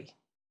روک رہی ہے؟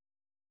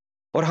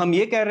 اور ہم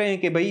یہ کہہ رہے ہیں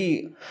کہ بھئی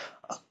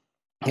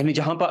یعنی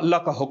جہاں پر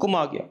اللہ کا حکم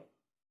آ گیا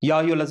یا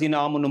ایھا الذین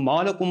آمنوا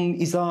ما لکم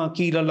اذا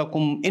قیل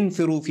لکم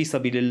انفروا فی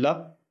سبیل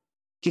اللہ،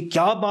 کہ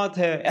کیا بات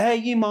ہے اے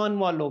ایمان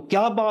والو،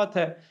 کیا بات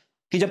ہے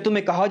کہ جب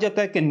تمہیں کہا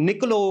جاتا ہے کہ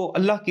نکلو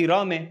اللہ کی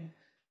راہ میں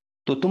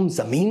تو تم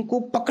زمین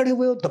کو پکڑے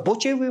ہوئے ہو،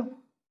 دبوچے ہوئے ہو.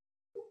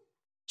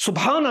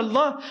 سبحان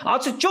اللہ،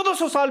 آج سے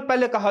 1400 سال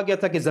پہلے کہا گیا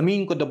تھا کہ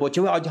زمین کو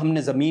دبوچے ہوئے. آج ہم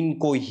نے زمین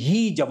کو ہی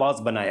جواز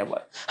بنایا ہوا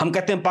ہے. ہم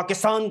کہتے ہیں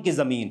پاکستان کی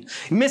زمین،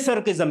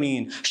 مصر کی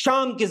زمین،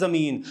 شام کی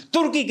زمین،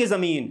 ترکی کی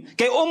زمین،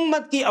 کہ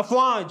امت کی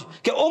افواج،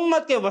 کہ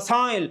امت کے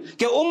وسائل،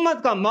 کہ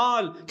امت کا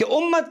مال، کہ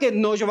امت کے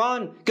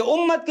نوجوان، کہ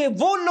امت کے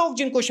وہ لوگ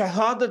جن کو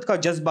شہادت کا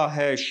جذبہ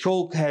ہے،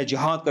 شوق ہے،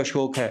 جہاد کا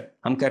شوق ہے.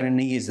 ہم کہہ رہے ہیں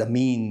نہیں، یہ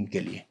زمین کے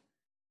لیے،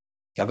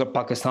 کہ اگر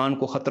پاکستان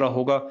کو خطرہ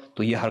ہوگا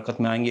تو یہ حرکت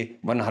میں آئیں گے،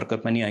 ورنہ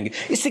حرکت میں نہیں آئیں گے.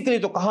 اسی کے لیے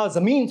تو کہا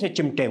زمین سے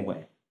چمٹے ہوئے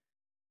ہیں،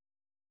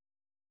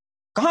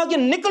 کہا کہ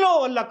نکلو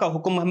اللہ کا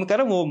حکم. ہم کہہ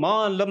رہے ہیں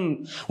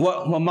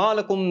وَمَا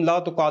لَكُمْ لَا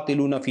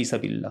تُقَاتِلُونَ فِي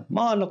سَبِيلِ اللَّهِ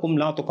مَا لَكُمْ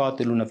لَا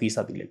تُقَاتِلُونَ فِي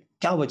سَبِيلِ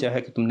اللَّهِ. کیا وجہ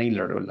ہے کہ تم نہیں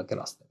لڑ رہے اللہ کے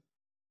راستے میں؟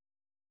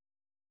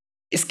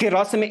 اس کے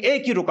راستے میں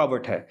ایک ہی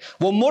رکاوٹ ہے،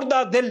 وہ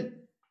مردہ دل،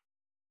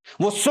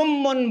 وہ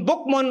سمن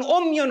بکمن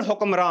عمیٌ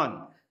حکمران،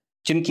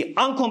 جن کی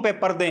آنکھوں پہ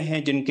پردے ہیں،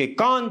 جن کے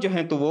کان جو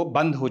ہیں تو وہ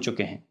بند ہو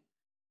چکے ہیں،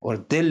 اور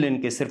دل ان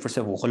کے صرف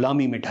سے وہ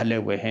غلامی میں ڈھلے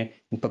ہوئے ہیں،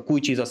 ان پر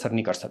کوئی چیز اثر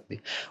نہیں کر سکتی.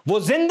 وہ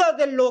زندہ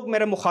دل لوگ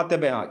میرے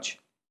مخاطب ہیں آج،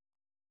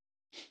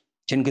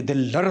 جن کے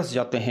دل لرز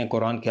جاتے ہیں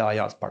قرآن کے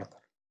آیات پڑھ کر.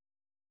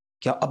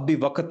 کیا اب بھی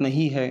وقت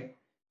نہیں ہے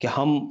کہ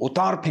ہم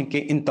اتار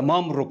پھینکیں ان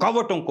تمام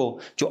رکاوٹوں کو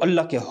جو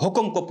اللہ کے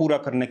حکم کو پورا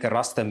کرنے کے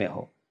راستے میں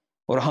ہو،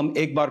 اور ہم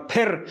ایک بار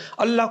پھر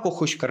اللہ کو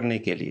خوش کرنے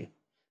کے لیے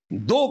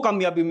 2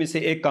 کامیابی میں سے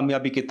ایک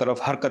کامیابی کی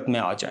طرف حرکت میں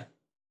آ جائیں،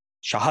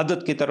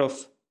 شہادت کی طرف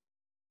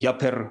یا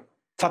پھر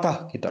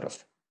فتح کی طرف.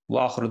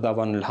 وآخر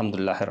دعوانا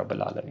الحمدللہ رب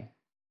العالمین.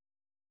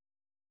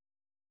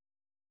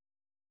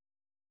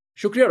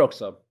 شکریہ ڈاکٹر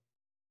صاحب.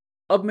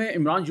 اب میں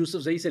عمران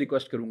یوسف زئی سے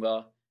ریکویسٹ کروں گا،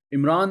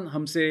 عمران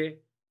ہم سے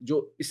جو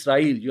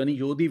اسرائیل یعنی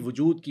یہودی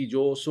وجود کی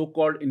جو سو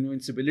کالڈ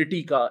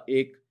انوینسیبلٹی کا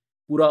ایک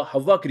پورا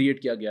ہوا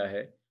کریٹ کیا گیا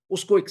ہے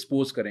اس کو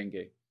ایکسپوز کریں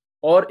گے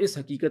اور اس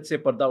حقیقت سے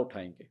پردہ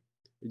اٹھائیں گے.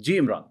 جی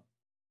عمران.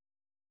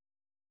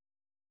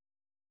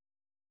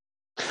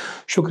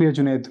 شکریہ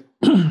جنید.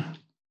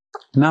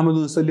 نحمد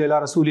و نصلی علی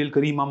رسول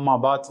الکریم، اما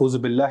بعد، فاعوذ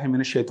باللہ من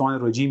الشیطان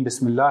الرجیم،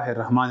 بسم اللہ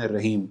الرحمن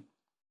الرحیم.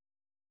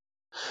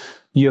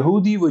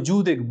 یہودی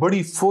وجود ایک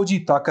بڑی فوجی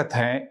طاقت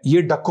ہے.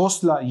 یہ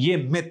ڈکوسلا،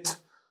 یہ مت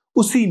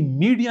اسی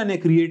میڈیا نے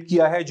کریٹ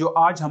کیا ہے جو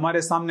آج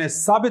ہمارے سامنے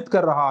ثابت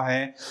کر رہا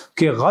ہے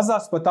کہ غزہ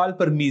اسپتال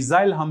پر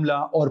میزائل حملہ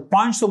اور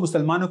 500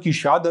 مسلمانوں کی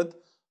شہادت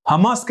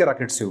حماس کے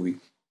راکٹ سے ہوئی.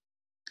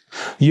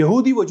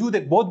 یہودی وجود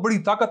ایک بہت بڑی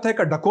طاقت ہے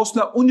کہ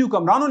ڈکوسلا ان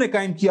حکمرانوں نے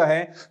قائم کیا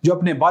ہے جو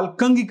اپنے بال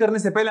کنگھی کرنے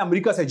سے پہلے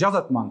امریکہ سے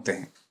اجازت مانگتے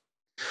ہیں.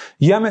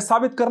 یہ ہمیں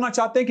ثابت کرنا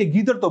چاہتے ہیں کہ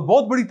گیدڑ تو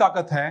بہت بڑی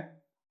طاقت ہے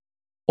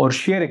اور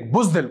شیر ایک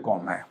بزدل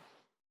قوم ہے.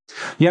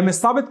 یہ ہمیں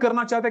ثابت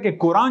کرنا چاہتا ہے کہ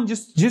قرآن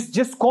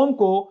جس قوم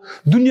کو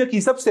دنیا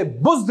کی سب سے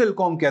بزدل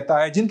قوم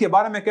کہتا ہے، جن کے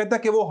بارے میں کہتا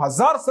ہے کہ وہ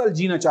 1000 سال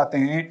جینا چاہتے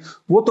ہیں،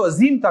 وہ تو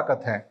عظیم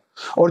طاقت ہے.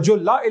 اور جو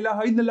لا الہ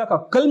الا اللہ کا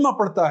کلمہ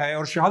پڑھتا ہے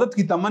اور شہادت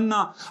کی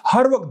تمنا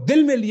ہر وقت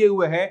دل میں لیے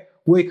ہوئے ہے،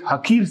 وہ ایک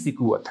حقیر سی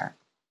قوت ہے.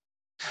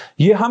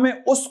 یہ ہمیں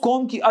اس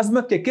قوم کی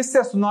عظمت کے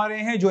قصے سنا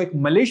رہے ہیں جو ایک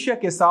ملیشیا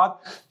کے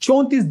ساتھ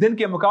 34 دن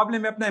کے مقابلے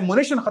میں اپنا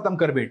ایمونیشن ختم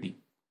کر بیٹھی،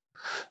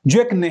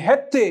 جو ایک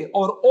نہتے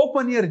اور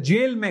اوپن ایئر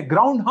جیل میں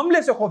گراؤنڈ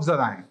حملے سے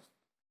خوفزدہ ہیں،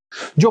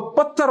 جو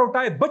پتھر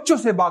اٹھائے بچوں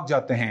سے بھاگ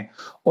جاتے ہیں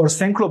اور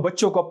سینکڑوں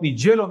بچوں کو اپنی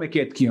جیلوں میں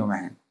قید کیے ہوئے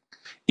ہیں.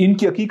 ان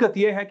کی حقیقت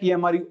یہ ہے کہ یہ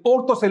ہماری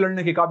عورتوں سے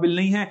لڑنے کے قابل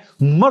نہیں ہیں،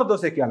 مردوں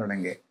سے کیا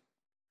لڑیں گے.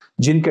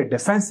 जिनके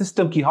डिफेंस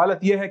सिस्टम की हालत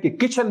यह है कि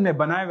किचन में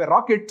बनाए हुए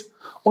रॉकेट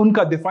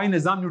उनका दिफाई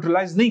निजाम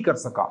न्यूट्रलाइज नहीं कर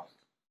सका।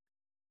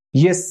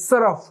 ये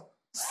सिर्फ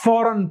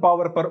फौरन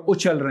पावर पर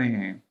उछल रहे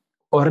हैं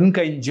और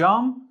इनका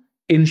इंजाम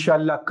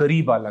इंशाअल्लाह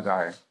करीब आ लगा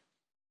है।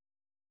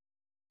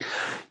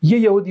 ये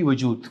यहूदी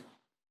वजूद,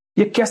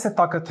 ये कैसे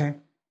ताकत है?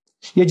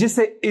 ये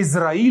जिसे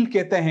इजराइल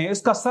कहते हैं,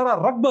 इसका सारा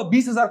रकबा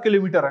 20,000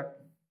 किलोमीटर है।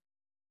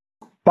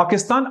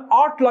 पाकिस्तान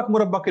 8 लाख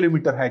मुरब्बा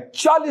किलोमीटर है,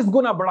 40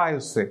 गुना बड़ा है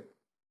उससे,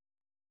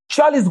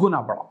 40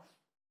 गुना बड़ा।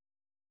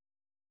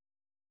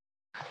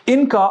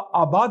 इनका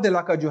आबाद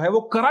इलाका जो है वो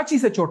कराची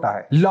से छोटा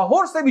है,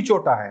 लाहौर से भी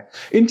छोटा है।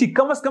 इनकी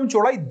कम से कम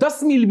चौड़ाई 10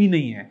 मील भी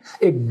नहीं है।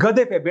 एक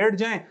गधे पे बैठ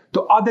जाएं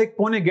तो आधे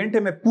पौने घंटे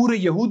में पूरे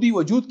यहूदी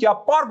वजूद के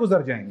आप पार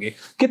गुजर जाएंगे।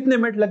 कितने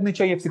मिनट लगने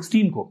चाहिए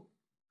F-16 को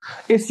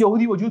इस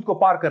यहूदी वजूद को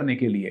पार करने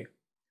के लिए?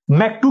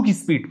 मैक 2 की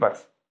स्पीड पर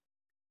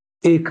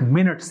 1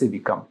 मिनट से भी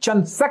कम,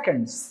 चंद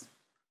सेकंड्स।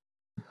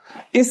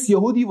 इस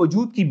यहूदी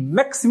वजूद की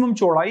मैक्सिमम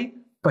चौड़ाई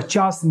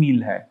 50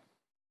 मील है।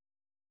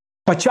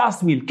 50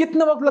 मील।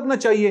 कितना वक्त लगना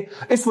चाहिए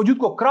इस वजूद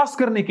को क्रॉस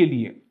करने के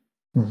लिए?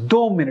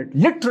 2 मिनट,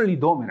 लिटरली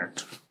 2 मिनट।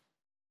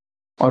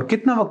 और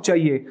कितना वक्त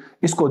चाहिए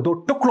इसको 2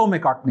 टुकड़ों में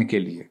काटने के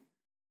लिए?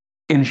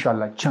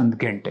 इंशाल्लाह चंद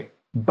घंटे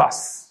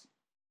बस।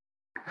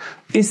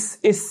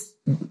 इस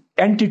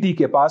एंटिटी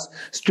के पास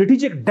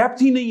स्ट्रेटेजिक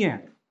डेप्थ ही नहीं है।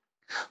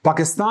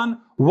 पाकिस्तान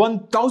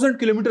 1000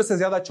 किलोमीटर से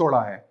ज्यादा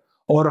चौड़ा है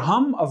और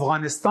हम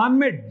अफगानिस्तान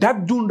में डेप्थ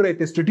ढूंढ रहे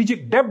थे,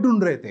 स्ट्रेटेजिक डेप्थ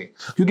ढूंढ रहे थे,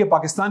 क्योंकि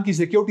पाकिस्तान की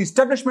सिक्योरिटी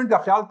एस्टेब्लिशमेंट का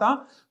ख्याल था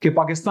कि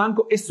पाकिस्तान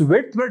को इस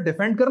विड्थ पर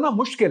डिफेंड करना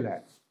मुश्किल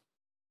है।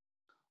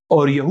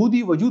 और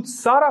यहूदी वजूद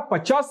सारा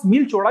 50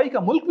 मील चौड़ाई का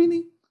मुल्क भी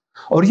नहीं,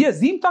 और यह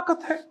अजीम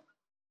ताकत है।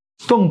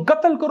 तुम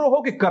कत्ल करो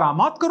हो कि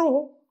करामात करो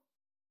हो।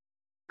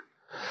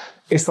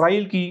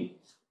 इसराइल की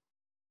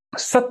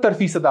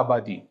 70%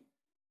 आबादी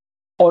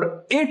और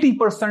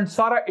 80%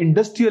 सारा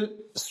इंडस्ट्रियल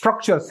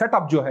स्ट्रक्चर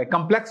सेटअप जो है,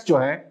 कॉम्प्लेक्स जो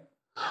है,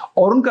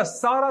 और उनका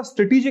सारा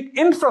स्ट्रेटेजिक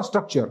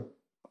इंफ्रास्ट्रक्चर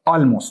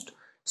ऑलमोस्ट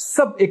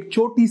सब एक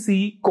छोटी सी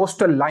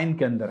कोस्टल लाइन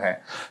के अंदर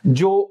है,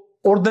 जो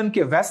उर्दन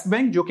के वेस्ट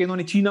बैंक, जो कि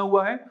इन्होंने छीना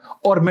हुआ है,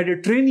 और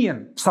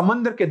मेडिटेरेनियन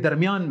समंदर के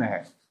दरमियान में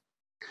है।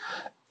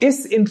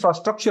 इस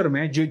इंफ्रास्ट्रक्चर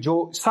में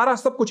जो सारा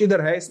सब कुछ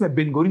इधर है, इसमें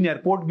बिन गुरियन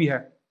एयरपोर्ट भी है,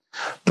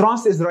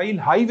 ट्रांस इजराइल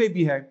हाईवे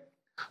भी है,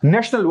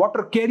 नेशनल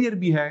वाटर कैरियर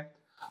भी है,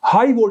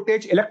 high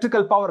voltage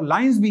electrical power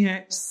lines भी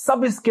हैं,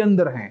 सब इसके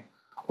अंदर हैं।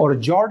 और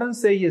जॉर्डन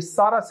से ये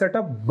सारा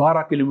सेटअप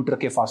 12 किलोमीटर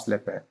के फासले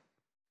पे है।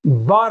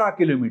 12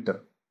 किलोमीटर।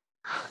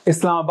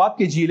 इस्लामाबाद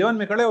के G11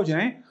 में खड़े हो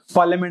जाएं,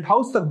 पार्लियामेंट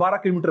हाउस तक 12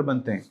 किलोमीटर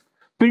बनते हैं।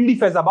 पिंडी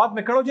फैजाबाद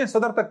में खड़े हो जाएं,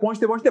 सदर तक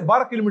पहुंचते पहुंचते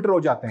 12 किलोमीटर हो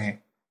जाते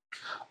हैं।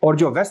 और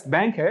जो वेस्ट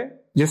बैंक है,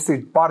 जिससे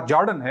पार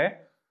जॉर्डन है,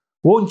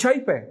 वो ऊंचाई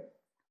पे है।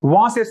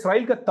 वहां से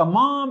इसराइल का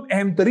तमाम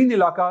अहम तरीन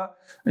इलाका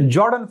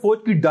जॉर्डन फौज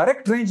की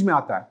डायरेक्ट रेंज में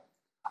आता है।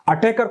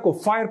 अटैकर को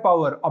fire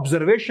power,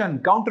 observation,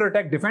 counter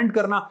attack defend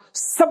करना,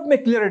 सब में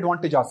क्लियर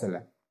एडवांटेज हासिल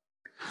है।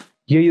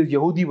 ये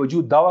यहूदी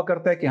वजूद दावा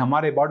करता है कि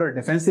हमारे बॉर्डर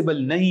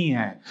डिफेंसिबल नहीं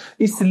है,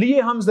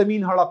 इसलिए हम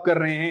जमीन हड़प कर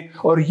रहे हैं,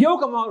 और ये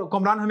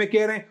हुक्मरान हमें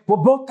कह रहे हैं वो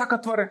बहुत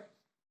ताकतवर है।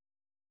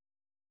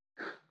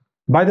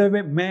 बाय द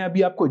वे, मैं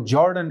अभी आपको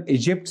जॉर्डन,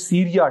 इजिप्ट,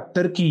 सीरिया,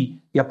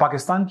 टर्की या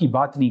पाकिस्तान की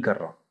बात नहीं कर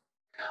रहा।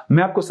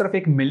 मैं आपको सिर्फ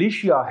एक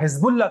मिलिशिया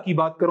हिजबुल्लाह की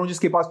बात कर रहा हूं,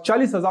 जिसके पास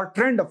 40,000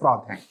 ट्रेंड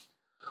अफराद हैं,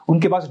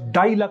 उनके पास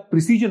 2.5 लाख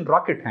प्रिसीजन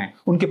रॉकेट हैं,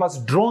 उनके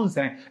पास ड्रोन्स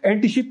हैं,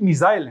 एंटीशिप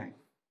मिसाइल हैं।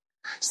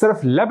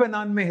 सिर्फ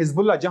लेबनान में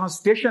हिजबुल्लाह जहां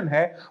स्टेशन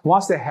है,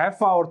 वहां से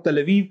हैफा और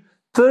तल अवीव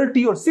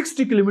 30 और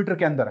 60 किलोमीटर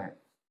के अंदर है।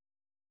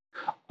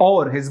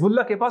 और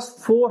हिजबुल्लाह के पास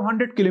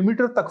 400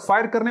 किलोमीटर तक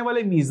फायर करने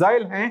वाले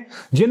मिसाइल हैं,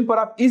 जिन पर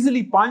आप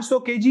इजिली 500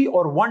 केजी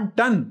और 1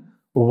 टन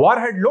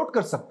वारहेड लोड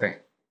कर सकते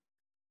हैं।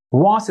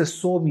 वहां से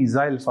 100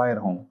 मिसाइल फायर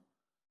हों,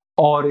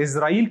 और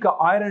इजराइल का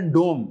आयरन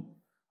डोम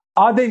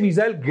आधे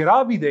मिसाइल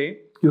गिरा भी दे,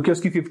 क्योंकि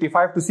उसकी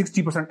 55 to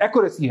 60%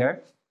 एक्यूरेसी है,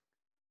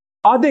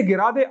 आधे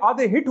गिरा दे,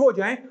 आधे हिट हो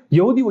जाएं,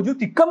 यहूदी वजूद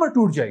की कमर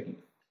टूट जाएगी।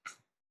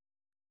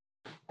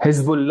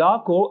 हिजबुल्लाह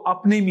को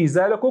अपने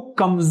मिसाइलों को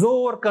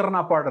कमजोर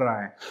करना पड़ रहा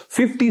है,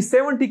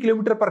 50-70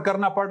 किलोमीटर पर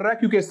करना पड़ रहा है,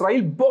 क्योंकि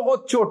इसराइल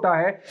बहुत छोटा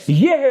है।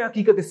 यह है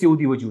हकीकत इस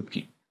यहूदी वजूद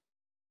की।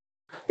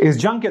 इस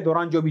जंग के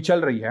दौरान जो भी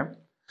चल रही है,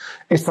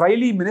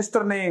 इसराइली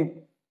मिनिस्टर ने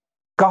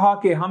कहा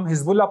कि हम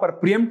हिजबुल्लाह पर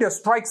प्रीएम्प्टिव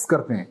स्ट्राइक्स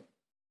करते हैं,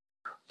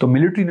 तो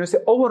मिलिट्री ने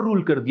उसे ओवर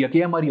रूल कर दिया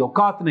कि हमारी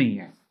औकात नहीं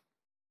है,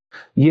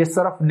 ये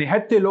सिर्फ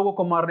निहत्ते लोगों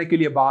को मारने के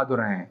लिए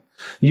बहादुर हैं।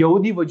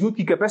 यहूदी वजूद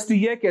की कैपेसिटी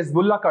है कि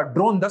हिजबुल्लाह का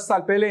ड्रोन 10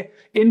 साल पहले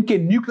इनके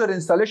न्यूक्लियर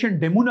इंस्टॉलेशन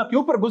डेमूना के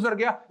ऊपर गुजर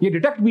गया, ये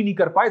डिटेक्ट भी नहीं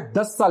कर पाए।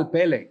 10 साल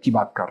पहले की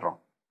बात कर रहा हूं।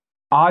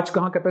 आज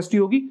कहां कैपेसिटी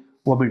होगी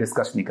वो भी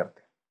डिस्कस नहीं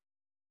करते।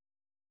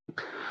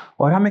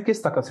 और हमें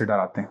किस ताकत से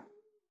डराते हैं?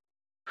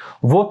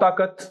 वो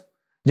ताकत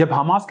जब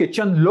हमास के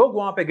चंद लोग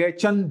वहां पे गए,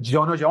 चंद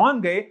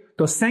नौजवान गए,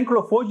 तो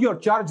सैकड़ों फौजी और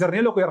 4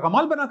 जर्नलों को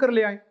यरगमाल बनाकर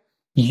ले आए।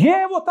 ये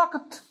है वो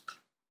ताकत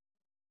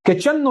कि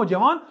चंद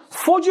नौजवान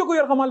फौजियों को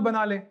यरगमाल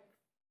बना ले।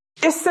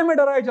 इससे में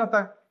डराया जाता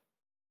है।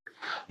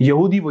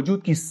 यहूदी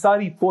वजूद की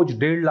सारी फौज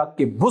 1.5 लाख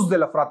के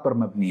बुज़दिल अफराद पर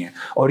मबनी है,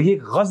 और ये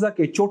गजा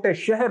के छोटे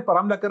शहर पर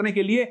हमला करने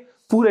के लिए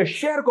पूरे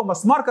शहर को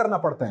मस्मार करना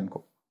पड़ता है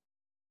इनको।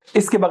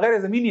 اس کے بغیر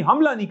زمینی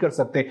حملہ نہیں کر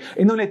سکتے.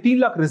 انہوں نے 3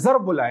 لاکھ ریزرو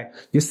بلائے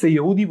جس سے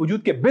یہودی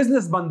وجود کے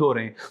بزنس بند ہو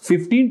رہے ہیں.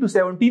 15 to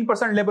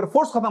 17% لیبر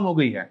فورس ختم ہو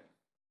گئی ہے.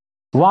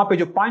 وہاں پہ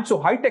جو 500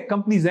 ہائی ٹیک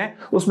کمپنیز ہیں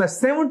اس میں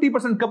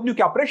 70% کمپنیوں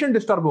کے آپریشن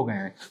ڈسٹرب ہو گئے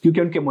ہیں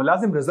کیونکہ ان کے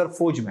ملازم ریزرو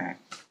فوج میں ہیں.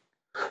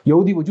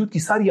 یہودی وجود کی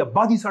ساری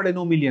آبادی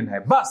 9.5 ملین ہے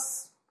بس.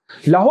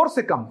 لاہور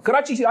سے کم,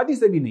 کراچی کی آدھی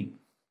سے بھی نہیں,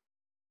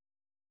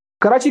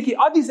 کراچی کی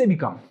آدھی سے بھی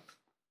کم.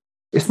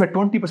 اس میں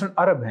 20%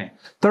 عرب ہیں,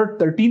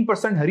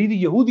 13% حریری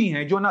یہودی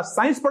ہیں جو نہ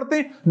سائنس پڑھتے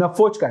ہیں نہ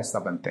فوج کا حصہ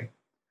بنتے ہیں.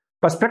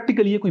 بس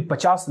پریکٹیکلی یہ کوئی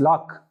 50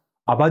 لاکھ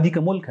آبادی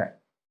کا ملک ہے.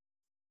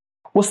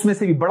 اس میں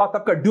سے بھی بڑا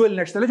طبقہ ڈیول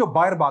نیشنل ہے جو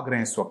باہر بھاگ رہے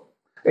ہیں. اس وقت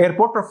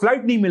ایئرپورٹ پر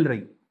فلائٹ نہیں مل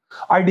رہی.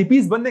 آئی ڈی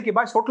پیز بننے کے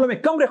بعد ہوٹلوں میں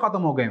کمرے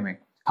ختم ہو گئے ہیں.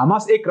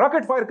 حماس ایک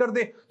راکٹ فائر کر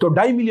دے تو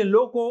 2.5 ملین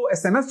لوگوں کو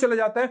SMS چلا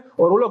جاتا ہے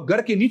اور وہ لوگ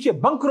گھر کے نیچے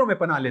بنکروں میں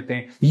پناہ لیتے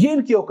ہیں. یہ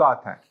ان کی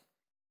اوقات ہے.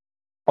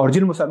 اور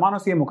جن مسلمانوں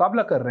سے یہ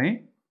مقابلہ کر رہے ہیں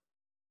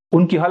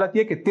ان کی حالت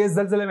یہ کہ تیز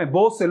زلزلے میں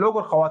بہت سے لوگ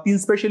اور خواتین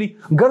اسپیشلی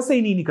گھر سے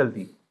ہی نہیں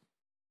نکلتی.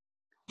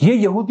 یہ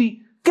یہودی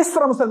کس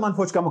طرح مسلمان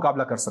فوج کا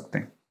مقابلہ کر سکتے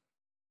ہیں؟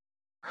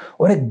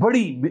 اور ایک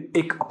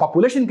بڑی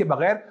پاپولیشن کے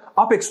بغیر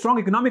آپ ایک سٹرونگ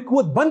اکنامک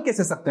قوت بن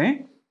کیسے سکتے ہیں؟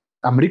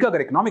 امریکہ اگر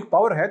اکنامک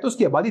پاور ہے تو اس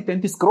کی آبادی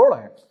 33 کروڑ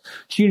ہے.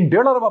 چین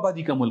 1.5 ارب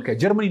آبادی کا ملک ہے.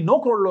 جرمنی 9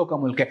 کروڑ لوگوں کا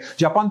ملک ہے.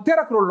 جاپان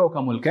 13 کروڑ لوگوں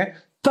کا ملک ہے.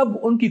 تب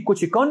ان کی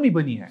کچھ اکانومی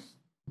بنی ہے.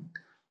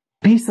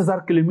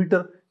 20,000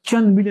 کلومیٹر,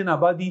 چند ملین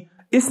آبادی,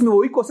 اس میں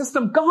وہ ایکو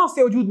سسٹم کہاں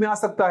سے وجود میں آ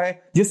سکتا ہے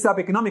جس سے آپ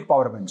اکنامک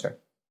پاور بن جائے؟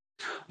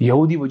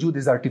 یہودی وجود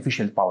از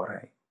آرٹیفیشل پاور ہے.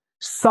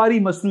 ساری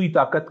مصنوعی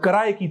طاقت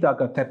کرائے کی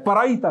طاقت ہے,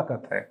 پرائی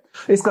طاقت ہے.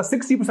 اس کا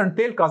 60%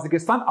 تیل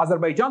قازقستان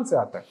آذربائیجان سے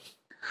آتا ہے.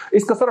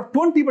 اس کا صرف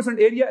 20%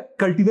 ایریا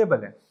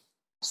کلٹیویبل ہے,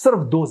 صرف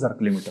 2,000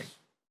 کلومیٹر.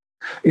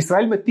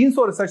 اسرائیل میں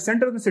 300 ریسرچ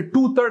سینٹر میں سے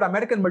 2/3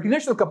 امریکن ملٹی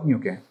نیشنل کمپنیوں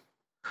کے ہیں.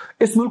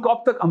 اس ملک کو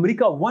اب تک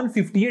امریکہ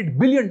 $158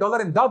 بلین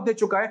امداد دے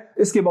چکا ہے.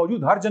 اس کے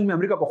باوجود ہر جنگ میں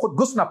امریکہ کو خود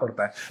گھسنا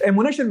پڑتا ہے,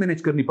 ایمونیشن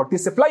مینج کرنی پڑتی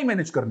ہے, سپلائی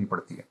مینج کرنی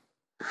پڑتی ہے.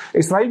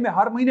 اسرائیل میں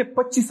ہر مہینے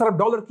 $25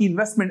 ارب کی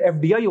انویسٹمنٹ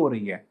FDI ہو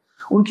رہی ہے.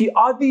 ان کی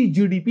آدھی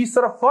GDP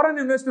صرف فارن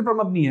انویسٹمنٹ پر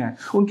مبنی ہے.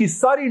 ان کی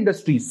ساری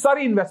انڈسٹری,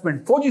 ساری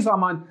انویسٹمنٹ, فوجی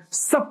سامان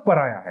سب پر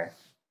آیا ہے.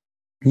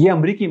 یہ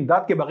امریکی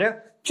امداد کے بغیر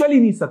چل ہی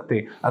نہیں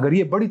سکتے. اگر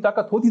یہ بڑی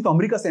طاقت ہوتی تو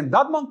امریکہ سے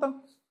امداد مانگتا.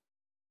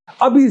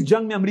 ابھی اس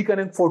جنگ میں امریکہ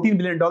نے $14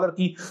 بلین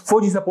کی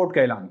فوجی سپورٹ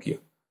کا اعلان کیا.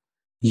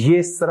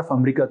 یہ صرف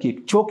امریکہ کی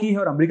ایک چوکی ہے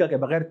اور امریکہ کے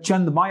بغیر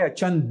چند ماہ یا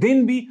چند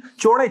دن بھی,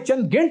 چوڑے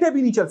چند گھنٹے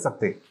بھی نہیں چل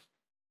سکتے.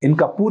 ان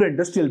کا پورا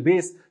انڈسٹریل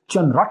بیس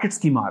چند راکٹس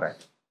کی مار ہے.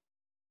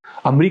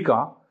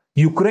 امریکہ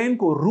یوکرین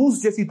کو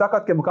روس جیسی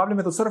طاقت کے مقابلے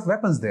میں تو صرف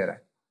ویپنز دے رہا ہے,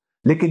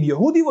 لیکن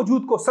یہودی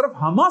وجود کو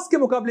صرف حماس کے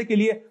مقابلے کے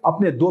لیے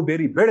اپنے 2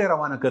 بیری بیڑے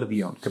روانہ کر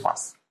دیے ان کے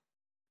پاس.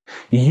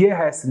 یہ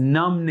ہے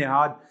نام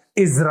نہاد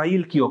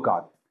اسرائیل کی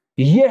اوقات,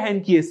 یہ ہے ان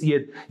کی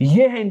حیثیت,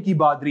 یہ ہے ان کی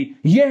بہادری,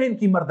 یہ ہے ان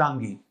کی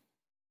مردانگی.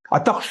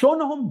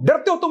 اتخشونہم,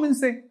 ڈرتے ہو تم ان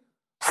سے؟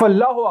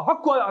 فاللہ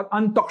حق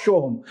ان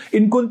تخشوہم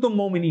ان کنتم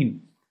مومنین.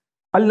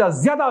 اللہ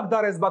زیادہ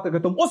حقدار ہے اس بات ہے کہ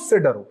تم اس سے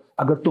ڈرو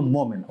اگر تم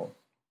مومن ہو.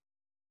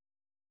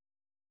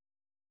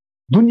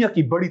 دنیا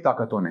کی بڑی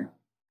طاقتوں نے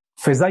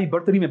فضائی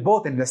برتری میں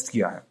بہت انویسٹ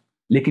کیا ہے,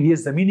 لیکن یہ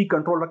زمینی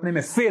کنٹرول رکھنے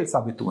میں فیل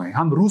ثابت ہوئے ہیں.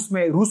 ہم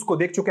روس کو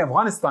دیکھ چکے ہیں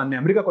افغانستان میں,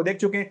 امریکہ کو دیکھ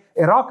چکے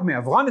ہیں عراق میں,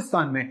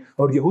 افغانستان میں,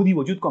 اور یہودی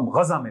وجود کو ہم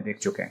غزہ میں دیکھ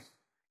چکے ہیں.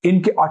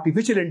 ان کے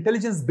artificial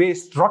intelligence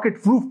based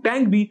rocket proof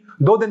tank بھی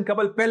 2 دن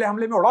قبل پہلے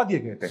حملے میں اڑا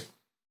دیے گئے تھے.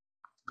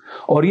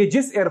 اور یہ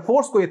جس ایئر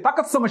فورس کو یہ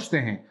طاقت سمجھتے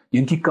ہیں یہ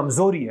ان کی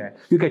کمزوری ہے,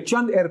 کیونکہ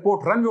چند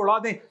ایئرپورٹ رن میں اڑا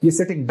دیں یہ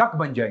سیٹنگ ڈک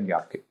بن جائیں گے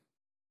آپ کے.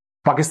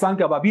 پاکستان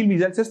کا ابابیل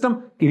میزائل سسٹم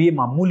کے لیے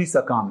معمولی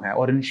سا کام ہے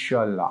اور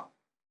انشاءاللہ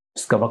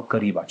اس کا وقت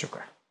قریب آ چکا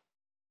ہے.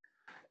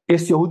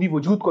 اس یہودی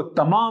وجود کو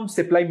تمام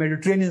سپلائی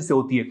میڈیٹرینین سے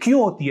ہوتی ہے.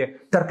 کیوں ہوتی ہے؟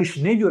 ٹرکش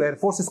نیوی اور ایئر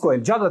فورسز کو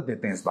اجازت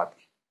دیتے ہیں اس بات کی.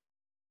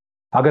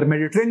 اگر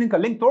میڈیٹرینین کا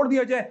لنک توڑ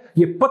دیا جائے,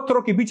 یہ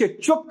پتھروں کے پیچھے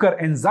چھپ کر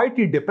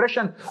اینزائٹی,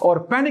 ڈپریشن اور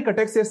پینک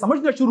اٹیک سے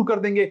سمجھنا شروع کر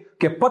دیں گے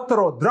کہ پتھر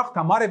اور درخت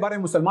ہمارے بارے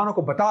میں مسلمانوں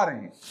کو بتا رہے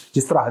ہیں,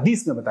 جس طرح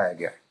حدیث میں بتایا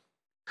گیا ہے.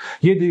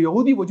 یہ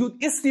یہودی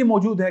وجود اس لیے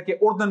موجود ہے کہ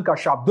اردن کا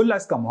شاہ عبداللہ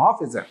اس کا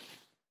محافظ ہے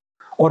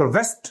اور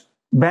ویسٹ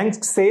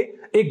بینک سے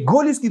ایک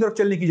گولی اس کی طرف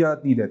چلنے کی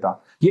اجازت نہیں دیتا.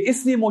 یہ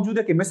اس لیے موجود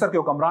ہے کہ مصر کے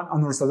حکمران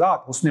انور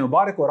سادات, حسنی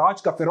مبارک اور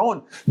آج کا فرعون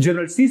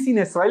جنرل سیسی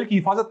نے اسرائیل کی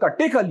حفاظت کا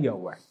ٹیکہ لیا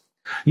ہوا ہے.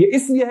 یہ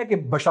اس لیے ہے کہ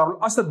بشار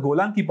الاسد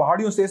گولان کی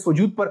پہاڑیوں سے اس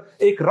وجود پر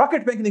ایک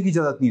راکٹ پھینکنے کی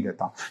اجازت نہیں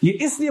دیتا.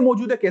 یہ اس لیے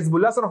موجود ہے کہ حزب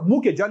اللہ صرف منہ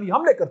کے جعلی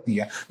حملے کرتی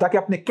ہے تاکہ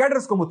اپنے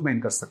کیڈرز کو مطمئن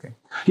کر سکے.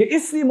 یہ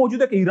اس لیے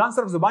موجود ہے کہ ایران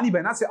صرف زبانی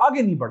بیانات سے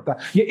آگے نہیں بڑھتا.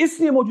 یہ اس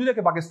لیے موجود ہے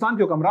کہ پاکستان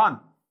کے حکمران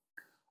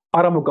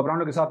عرب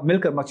حکمرانوں کے ساتھ مل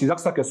کر مسجد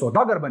اقصی کے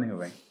سوداگر بنے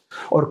ہوئے ہیں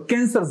اور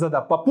کینسر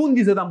زدہ,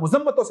 پپوندی زدہ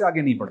مذمتوں سے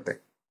آگے نہیں بڑھتے.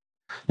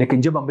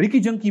 لیکن جب امریکی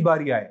جنگ کی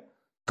باری آئے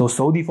تو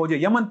سعودی فوجیں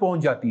یمن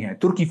پہنچ جاتی ہیں,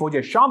 ترکی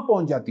فوجیں شام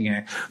پہنچ جاتی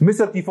ہیں,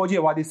 مصر کی فوجیں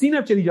وادی سینہ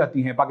چلی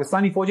جاتی ہیں,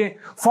 پاکستانی فوجیں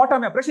فاٹا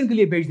میں آپریشن کے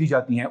لیے بھیج دی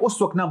جاتی ہیں.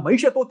 اس وقت نہ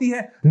معیشت ہوتی ہے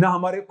نہ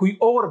ہمارے کوئی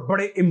اور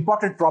بڑے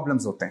امپورٹنٹ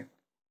پرابلمز ہوتے ہیں.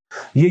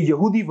 یہ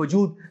یہودی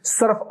وجود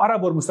صرف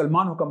عرب اور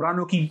مسلمان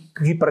حکمرانوں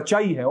کی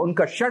پرچائی ہے, ان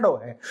کا شیڈو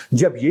ہے.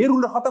 جب یہ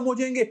رولر ختم ہو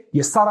جائیں گے,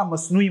 یہ سارا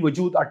مصنوعی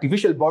وجود,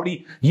 آرٹیفیشل باڈی,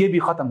 یہ بھی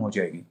ختم ہو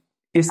جائے گی.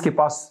 اس کے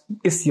پاس,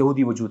 اس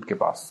یہودی وجود کے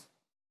پاس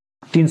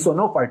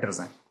 309 فائٹرز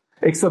ہیں,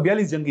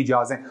 142 جنگی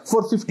جہاز ہیں,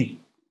 450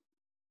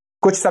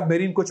 कुछ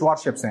सबमरीन, कुछ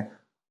वारशिप्स हैं,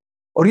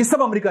 और ये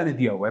सब अमेरिका ने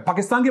दिया हुआ है।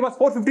 पाकिस्तान के पास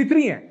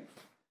 453 हैं,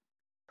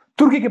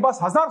 तुर्की के पास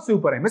 1000 से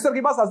ऊपर है, मिस्र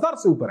के पास 1000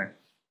 से ऊपर है,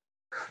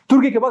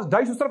 तुर्की के पास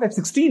 250 सिर्फ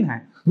F-16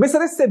 है,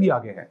 मिस्र इससे भी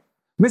आगे है।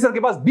 मिस्र के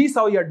पास 20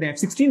 हवाई अड्डे हैं,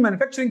 F-16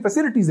 मैन्युफैक्चरिंग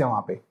फैसिलिटीज है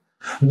वहां पे,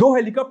 2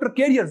 हेलीकॉप्टर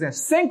कैरियर्स हैं,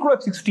 सैकड़ों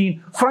F-16,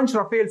 फ्रेंच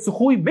राफेल,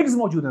 सुखोई मिग्स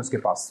मौजूद है उसके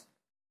पास।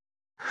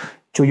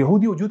 जो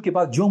यहूदी वजूद के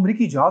पास जो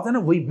अमेरिकी जहाज है ना,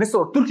 वही मिस्र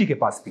और तुर्की के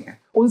पास भी हैं,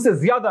 उनसे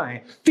ज्यादा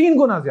हैं, 3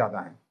 गुना ज्यादा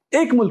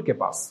हैं एक मुल्क के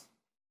पास।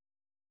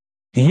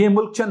 ये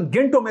मुल्क चंद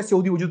घंटों में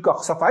यहूदी वजूद का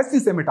सफायसी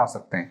से मिटा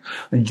सकते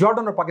हैं।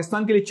 जॉर्डन और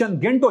पाकिस्तान के लिए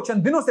चंद घंटों,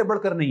 चंद दिनों से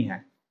बढ़कर नहीं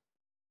है।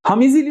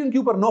 हम इजीली उनके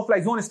ऊपर नो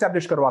फ्लाई जोन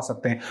एस्टैब्लिश करवा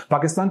सकते हैं।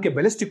 पाकिस्तान के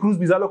बैलिस्टिक क्रूज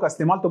मिसाइलों का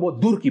इस्तेमाल तो बहुत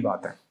दूर की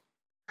बात है।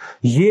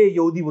 ये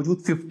यहूदी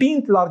वजूद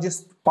 15th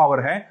लार्जेस्ट पावर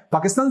है,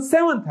 पाकिस्तान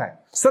 7th है,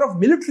 सिर्फ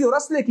मिलिट्री और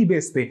असले की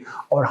बेस पे,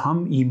 और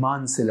हम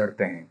ईमान से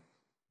लड़ते हैं,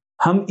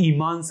 हम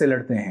ईमान से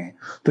लड़ते हैं।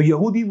 तो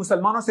यहूदी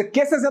मुसलमानों से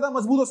कैसे ज्यादा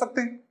मजबूत हो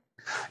सकते हैं?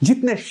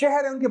 जितने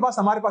शहर हैं उनके पास,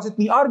 हमारे पास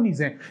इतनी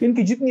आर्मीज हैं,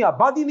 इनकी जितनी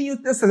आबादी नहीं है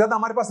उससे ज्यादा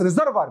हमारे पास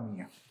रिजर्व आर्मी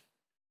है।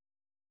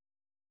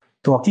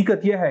 तो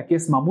हकीकत यह है कि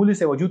इस मामूली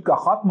से वजूद का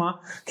खात्मा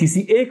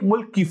किसी एक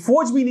मुल्क की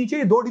फौज भी नहीं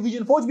चाहिए, 2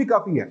 डिवीजन फौज भी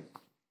काफी है।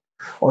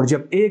 और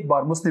जब एक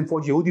बार मुस्लिम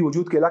फौज यहूदी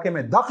वजूद के इलाके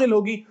में दाखिल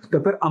होगी तो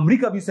फिर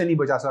अमेरिका भी इसे नहीं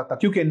बचा सकता,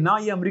 क्योंकि ना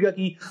ये अमेरिका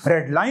की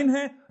रेड लाइन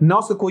है, ना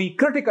उसका कोई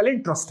क्रिटिकल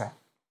इंटरेस्ट है।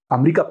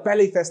 अमेरिका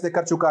पहले ही फैसले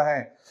कर चुका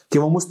है कि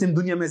वो मुस्लिम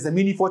दुनिया में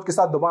जमीनी फौज के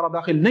साथ दोबारा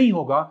दाखिल नहीं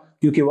होगा,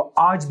 क्योंकि वो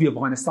आज भी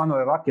अफगानिस्तान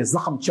और इराक के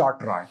जख्म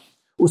चाट रहा है,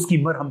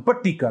 उसकी मरहम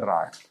पट्टी कर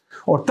रहा है।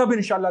 और तब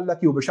इंशाअल्लाह अल्लाह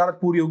की वो बशारत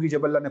पूरी होगी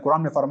जब अल्लाह ने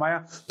कुरान में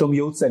फरमाया, तुम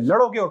यहूद से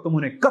लड़ोगे और तुम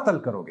उन्हें कत्ल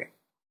करोगे।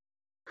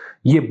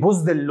 ये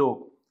बुज़दिल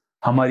लोग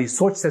हमारी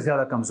सोच से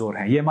ज्यादा कमजोर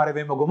हैं, ये हमारे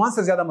वहम गुमान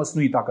से ज्यादा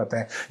मसनूई ताकत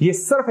है। ये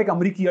सिर्फ एक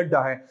अमरीकी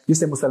अड्डा है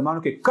जिसे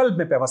मुसलमानों के कल्ब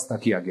में पेवस्ता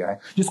किया गया है,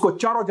 जिसको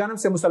चारों जानब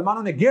से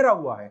मुसलमानों ने घेरा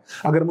हुआ है।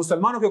 अगर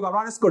मुसलमानों के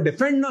हुक्मरान इसको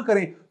डिफेंड ना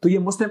करें तो ये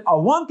मुस्लिम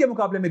अवाम के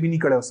मुकाबले में भी नहीं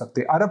खड़े हो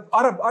सकते। अरब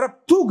अरब अरब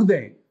थूक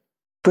दें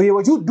तो ये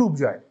वजूद डूब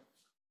जाए।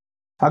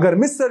 अगर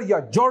मिस्र या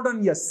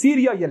जॉर्डन या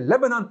सीरिया या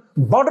लेबनान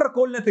बॉर्डर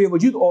खोल लें तो ये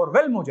वजूद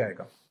ओवरवेल्म हो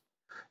जाएगा।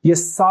 ये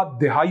 7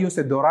 दहाइयों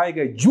से दोहराए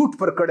गए झूठ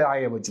पर खड़े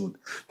आए वजूद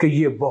कि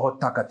ये बहुत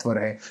ताकतवर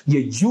है।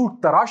 ये झूठ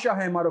तराशा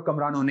है हमारे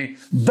कमरानों ने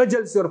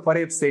दजल से और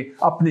फरेब से,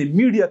 अपने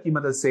मीडिया की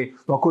मदद से।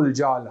 वकुल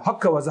जाल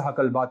हक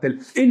वज़हकल बातिल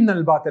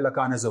इन्नल बातिल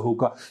कान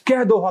ज़हूका,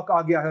 कह दो हक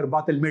आ गया है और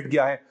बातिल मिट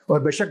गया है,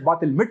 और बेशक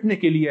बातिल मिटने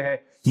के लिए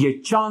है। ये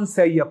चांस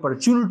है, ये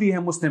अपॉर्चुनिटी है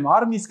मुस्लिम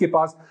आर्मीज के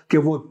पास कि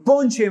वो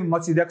पहुंचे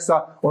मस्जिद अक्सा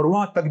और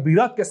वहां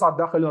तकबीरात के साथ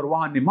दाखिल और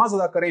वहां नमाज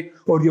अदा करें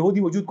और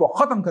यहूदी वजूद को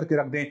खत्म करके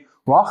रख दें।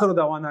 वाखिर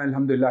दावाना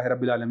अल्हम्दुलिल्लाहि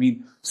रब्बिल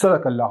आलमीन,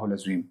 सदक़ल्लाहुल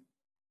अज़ीम।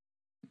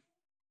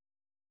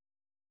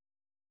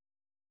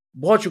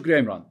 बहुत शुक्रिया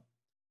इमरान।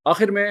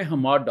 आखिर में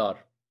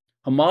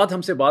हमाद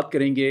हमसे बात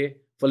करेंगे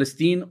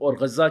फ़लस्तीन और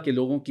गज़ा के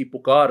लोगों की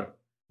पुकार,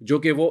 जो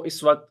कि वो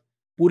इस वक्त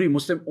पूरी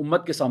मुस्लिम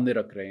उम्मत के सामने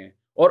रख रहे हैं,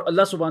 और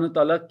अल्लाह सुब्हानहू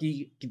तआला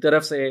की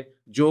तरफ से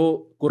जो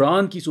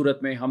कुरान की सूरत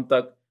में हम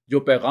तक जो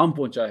पैगाम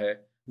पहुंचा है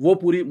वो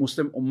पूरी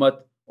मुस्लिम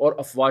उम्मत और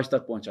अफवाज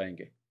तक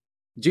पहुंचाएंगे।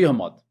 जी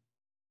हमाद।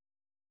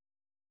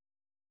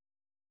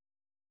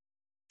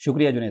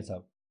 शुक्रिया जुनैद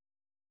साहब।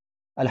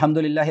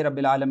 अल्हम्दुलिल्लाहि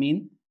रब्बिल आलमीन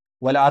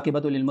वल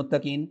आक़िबतु लिल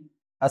मुत्तक़ीन,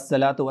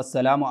 अस्सलातु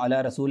वस्सलामु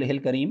अला रसूलिहिल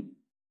करीम।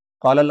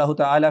 क़ाला अल्लाहु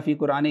तआला फ़ी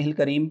क़ुरानिहिल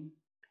करीम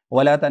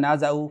वला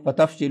तनाज़अू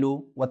फ़तफ़शिलू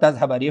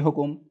वतज़हब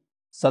रिहुकुम,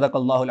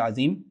 सदक़ल्लाहुल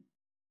अज़ीम।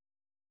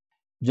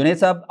 जुनैद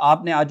साहब,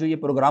 आपने आज जो ये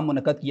प्रोग्राम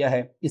मुनक़्क़द किया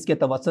है, इसके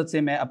तवस्सुत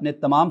से मैं अपने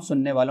तमाम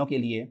सुनने वालों के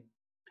लिए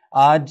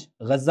आज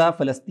गज़ा,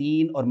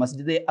 फ़लस्तीन और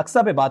मस्जिद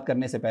अक्सा पे बात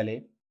करने से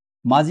पहले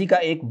माजी का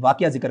एक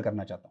वाक़या ज़िक्र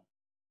करना चाहता हूँ।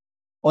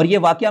 और ये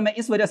वाक़या मैं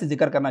इस वजह से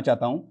जिक्र करना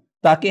चाहता हूँ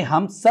ताकि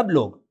हम सब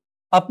लोग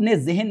अपने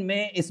जहन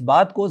में इस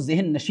बात को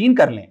जहन नशीन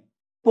कर लें,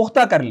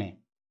 पुख्ता कर लें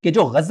कि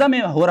जो गज़ा में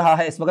हो रहा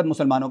है इस वक्त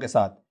मुसलमानों के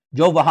साथ,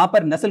 जो वहाँ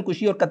पर नस्ल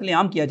कुशी और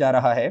कत्लेआम किया जा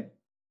रहा है,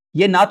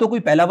 ये ना तो कोई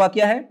पहला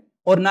वाक़या है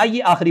और ना ये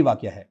आखिरी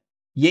वाक़या है।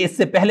 ये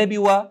इससे पहले भी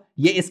हुआ,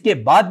 ये इसके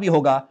बाद भी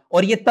होगा,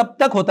 और ये तब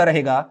तक होता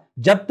रहेगा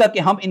जब तक कि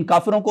हम इन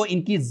काफिरों को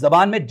इनकी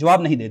ज़बान में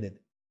जवाब नहीं दे देते।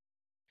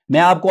 मैं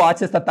आपको आज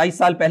से 27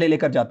 साल पहले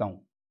लेकर जाता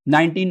हूँ,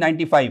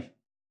 1995,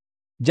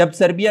 जब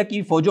सर्बिया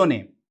की फौजों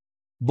ने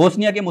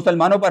बोस्निया के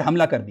मुसलमानों पर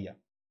हमला कर दिया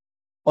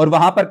और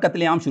वहां पर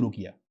कत्लेआम शुरू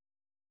किया।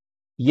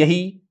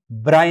 यही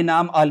बराए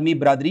नाम आलमी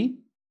बरादरी,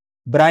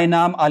 बराए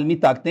नाम आलमी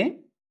ताकतें,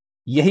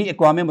 यही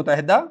अक़वाम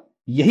मुत्तहिदा,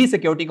 यही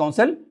सिक्योरिटी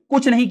काउंसिल,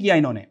 कुछ नहीं किया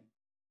इन्होंने,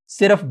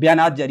 सिर्फ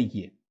बयानात जारी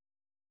किए।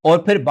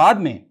 और फिर बाद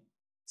में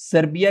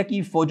सर्बिया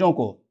की फौजों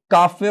को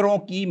काफिरों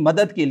की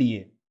मदद के लिए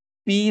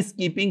पीस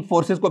कीपिंग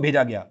फोर्सेस को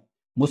भेजा गया।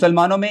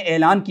 मुसलमानों में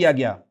ऐलान किया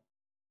गया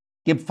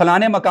कि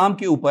फलाने मकाम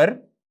के ऊपर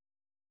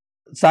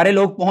सारे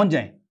लोग पहुंच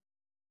जाएं,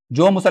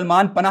 जो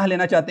मुसलमान पनाह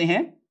लेना चाहते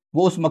हैं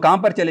वो उस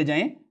मकाम पर चले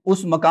जाएं।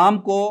 उस मकाम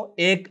को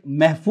एक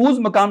महफूज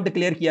मकाम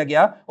डिक्लेयर किया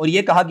गया और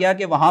यह कहा गया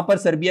कि वहां पर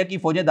सर्बिया की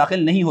फौजें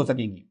दाखिल नहीं हो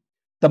सकेंगी।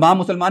 तमाम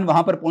मुसलमान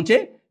वहां पर पहुंचे,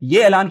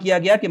 यह ऐलान किया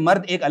गया कि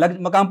मर्द एक अलग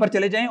मकाम पर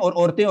चले जाएं और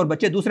औरतें और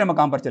बच्चे दूसरे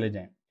मकाम पर चले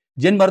जाएं।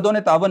 जिन मर्दों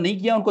ने तावन नहीं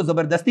किया उनको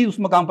जबरदस्ती उस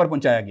मकाम पर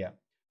पहुंचाया गया।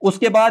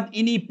 उसके बाद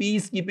इन्हीं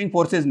पीस कीपिंग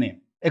फोर्सेज ने,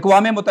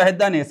 अक़वाम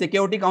मुत्तहिदा ने,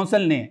 सिक्योरिटी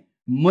काउंसिल ने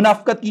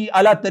मुनाफ़क़त की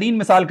आला तरीन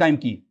मिसाल कायम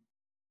की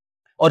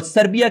اور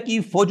سربیا کی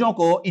فوجوں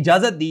کو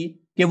اجازت دی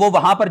کہ وہ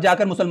وہاں پر جا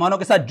کر مسلمانوں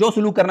کے ساتھ جو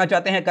سلوک کرنا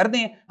چاہتے ہیں کر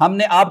دیں، ہم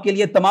نے آپ کے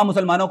لیے تمام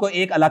مسلمانوں کو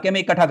ایک علاقے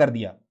میں اکٹھا کر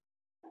دیا۔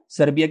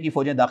 سربیا کی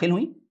فوجیں داخل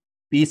ہوئیں،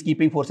 پیس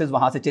کیپنگ فورسز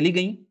وہاں سے چلی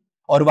گئیں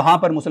اور وہاں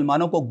پر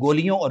مسلمانوں کو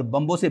گولیوں اور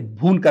بمبوں سے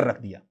بھون کر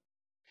رکھ دیا۔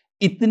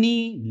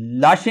 اتنی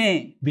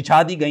لاشیں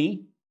بچھا دی گئیں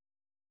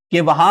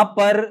کہ وہاں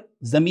پر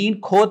زمین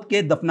کھود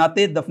کے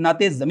دفناتے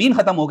دفناتے زمین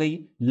ختم ہو گئی،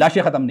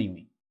 لاشیں ختم نہیں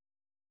ہوئی۔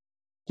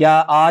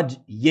 کیا آج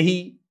یہی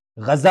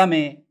غزہ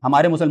میں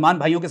ہمارے مسلمان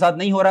بھائیوں کے ساتھ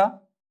نہیں ہو رہا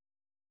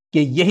کہ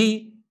یہی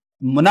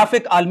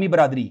منافق عالمی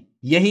برادری،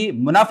 یہی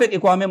منافق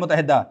اقوام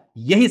متحدہ،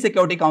 یہی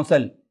سیکیورٹی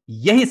کونسل،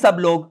 یہی سب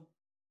لوگ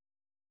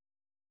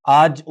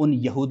آج ان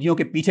یہودیوں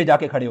کے پیچھے جا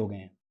کے کھڑے ہو گئے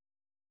ہیں؟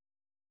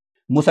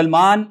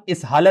 مسلمان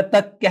اس حالت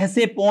تک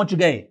کیسے پہنچ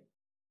گئے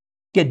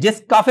کہ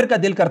جس کافر کا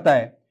دل کرتا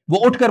ہے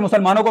وہ اٹھ کر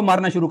مسلمانوں کو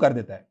مارنا شروع کر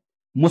دیتا ہے؟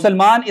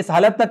 مسلمان اس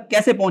حالت تک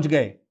کیسے پہنچ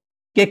گئے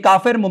کہ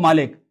کافر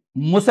ممالک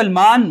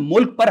مسلمان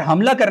ملک پر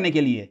حملہ کرنے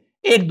کے لیے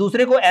ایک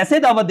دوسرے کو ایسے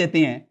دعوت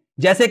دیتے ہیں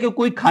جیسے کہ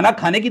کوئی کھانا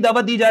کھانے کی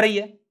دعوت دی جا رہی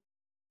ہے؟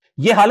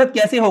 یہ حالت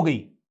کیسے ہو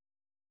گئی؟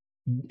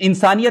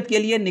 انسانیت کے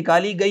لیے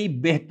نکالی گئی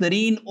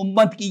بہترین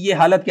امت کی یہ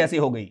حالت کیسے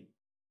ہو گئی؟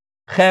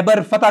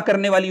 خیبر فتح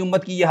کرنے والی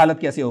امت کی یہ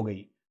حالت کیسے ہو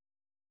گئی؟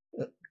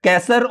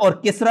 کیسر اور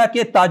کسرا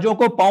کے تاجوں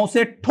کو پاؤں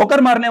سے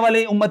ٹھوکر مارنے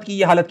والے امت کی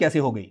یہ حالت کیسے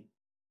ہو گئی؟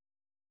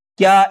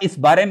 کیا اس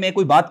بارے میں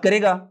کوئی بات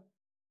کرے گا؟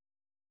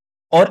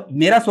 اور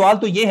میرا سوال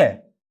تو یہ ہے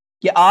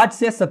کہ آج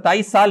سے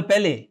 27 سال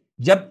پہلے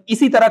جب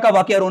اسی طرح کا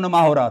واقعہ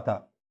رونما ہو رہا تھا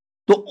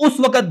تو اس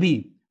وقت بھی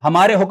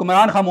ہمارے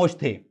حکمران خاموش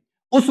تھے،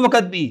 اس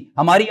وقت بھی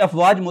ہماری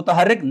افواج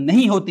متحرک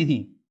نہیں ہوتی تھی،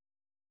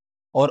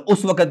 اور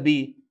اس وقت بھی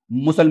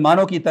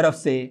مسلمانوں کی طرف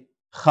سے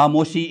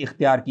خاموشی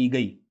اختیار کی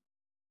گئی۔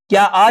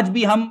 کیا آج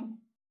بھی ہم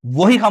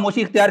وہی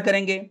خاموشی اختیار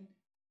کریں گے؟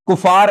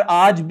 کفار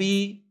آج بھی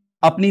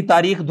اپنی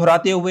تاریخ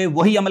دہراتے ہوئے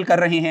وہی عمل کر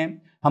رہے ہیں،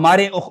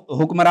 ہمارے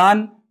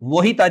حکمران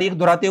وہی تاریخ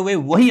دہراتے ہوئے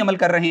وہی عمل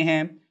کر رہے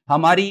ہیں،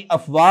 ہماری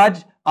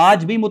افواج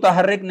آج بھی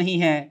متحرک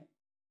نہیں ہیں۔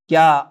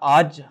 کیا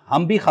آج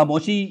ہم بھی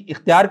خاموشی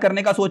اختیار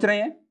کرنے کا سوچ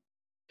رہے ہیں؟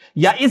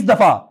 یا اس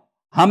دفعہ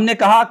ہم نے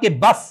کہا کہ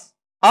بس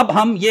اب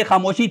ہم یہ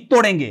خاموشی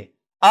توڑیں گے،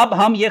 اب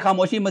ہم یہ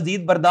خاموشی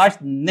مزید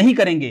برداشت نہیں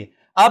کریں گے،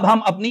 اب ہم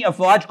اپنی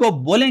افواج کو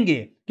بولیں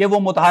گے کہ وہ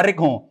متحرک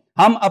ہوں،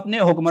 ہم اپنے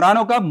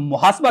حکمرانوں کا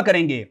محاسبہ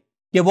کریں گے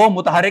کہ وہ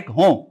متحرک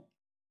ہوں؟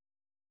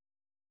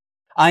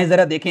 آئیں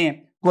ذرا دیکھیں،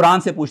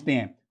 قرآن سے پوچھتے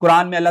ہیں۔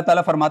 قرآن میں اللہ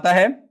تعالیٰ فرماتا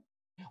ہے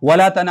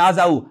وَلَا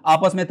تَنَازَعُوا،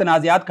 آپس میں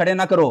تنازعات کھڑے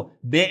نہ کرو،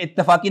 بے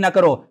اتفاقی نہ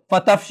کرو،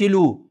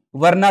 فَتَفْشِلُوا،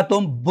 ورنہ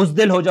تم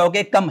بزدل ہو جاؤ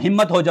گے، کم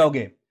ہمت ہو جاؤ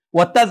گے،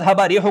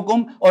 وَتَذْهَبَ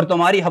رِيحُكُمْ، اور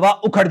تمہاری ہوا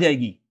اکھڑ جائے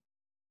گی۔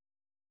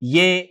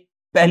 یہ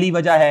پہلی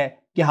وجہ ہے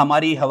کہ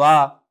ہماری ہوا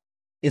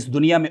اس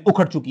دنیا میں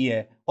اکھڑ چکی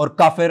ہے، اور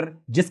کافر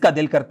جس کا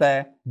دل کرتا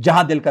ہے،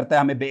 جہاں دل کرتا ہے،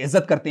 ہمیں بے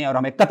عزت کرتے ہیں اور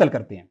ہمیں قتل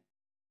کرتے ہیں،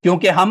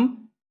 کیونکہ ہم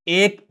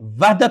ایک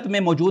وحدت میں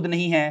موجود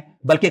نہیں ہیں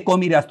بلکہ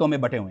قومی ریاستوں میں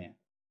بٹے ہوئے ہیں۔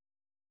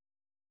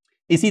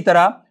 اسی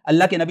طرح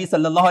اللہ کے نبی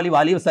صلی اللہ علیہ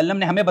وآلہ وسلم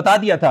نے ہمیں بتا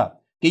دیا تھا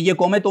کہ یہ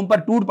قومیں تم پر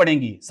ٹوٹ پڑیں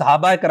گی۔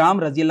 صحابہ کرام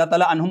رضی اللہ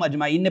تعالیٰ عنہم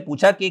اجمعین نے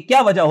پوچھا کہ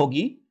کیا وجہ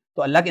ہوگی؟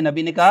 تو اللہ کے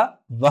نبی نے کہا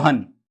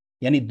وہن،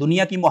 یعنی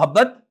دنیا کی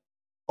محبت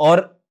اور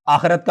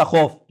آخرت کا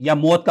خوف، یا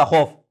موت کا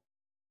خوف،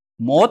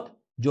 موت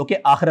جو کہ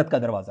آخرت کا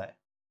دروازہ ہے،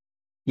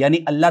 یعنی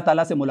اللہ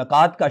تعالیٰ سے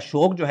ملاقات کا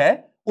شوق جو ہے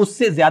اس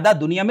سے زیادہ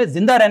دنیا میں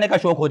زندہ رہنے کا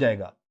شوق ہو جائے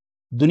گا،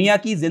 دنیا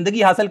کی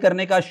زندگی حاصل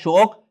کرنے کا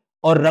شوق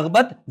اور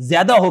رغبت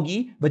زیادہ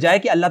ہوگی بجائے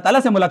کہ اللہ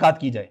تعالیٰ سے ملاقات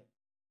کی جائے۔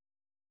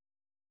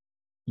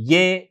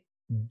 یہ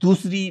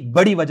دوسری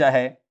بڑی وجہ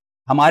ہے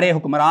ہمارے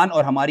حکمران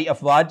اور ہماری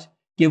افواج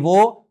کہ وہ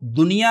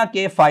دنیا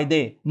کے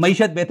فائدے،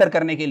 معیشت بہتر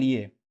کرنے کے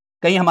لیے،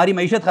 کہیں ہماری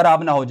معیشت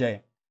خراب نہ ہو جائے،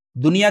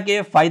 دنیا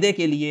کے فائدے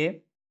کے لیے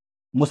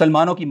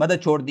مسلمانوں کی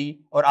مدد چھوڑ دی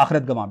اور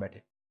آخرت گنوا بیٹھے۔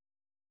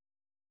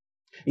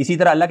 اسی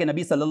طرح اللہ کے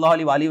نبی صلی اللہ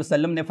علیہ وآلہ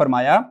وسلم نے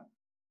فرمایا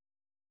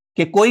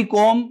کہ کوئی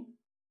قوم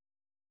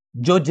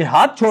جو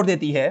جہاد چھوڑ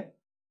دیتی ہے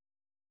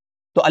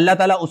تو اللہ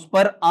تعالیٰ اس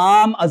پر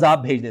عام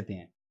عذاب بھیج دیتے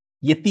ہیں۔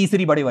 یہ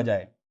تیسری بڑی وجہ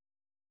ہے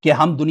کہ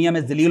ہم دنیا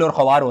میں ذلیل اور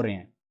خوار ہو رہے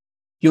ہیں،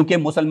 کیونکہ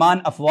مسلمان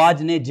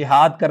افواج نے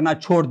جہاد کرنا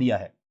چھوڑ دیا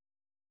ہے۔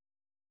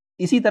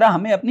 اسی طرح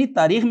ہمیں اپنی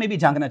تاریخ میں بھی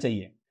جھانکنا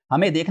چاہیے،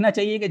 ہمیں دیکھنا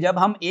چاہیے کہ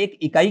جب ہم ایک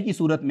اکائی کی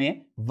صورت میں،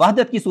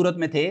 وحدت کی صورت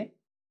میں تھے،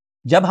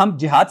 جب ہم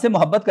جہاد سے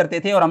محبت کرتے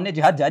تھے اور ہم نے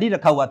جہاد جاری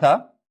رکھا ہوا تھا،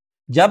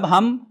 جب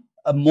ہم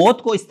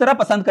موت کو اس طرح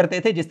پسند کرتے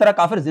تھے جس طرح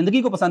کافر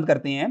زندگی کو پسند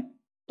کرتے ہیں،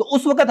 تو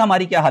اس وقت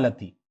ہماری کیا حالت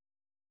تھی؟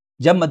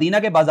 جب مدینہ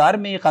کے بازار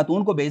میں ایک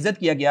خاتون کو بے عزت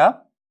کیا گیا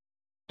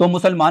تو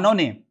مسلمانوں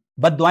نے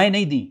بد دعائیں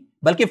نہیں دی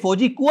بلکہ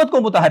فوجی قوت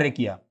کو متحرک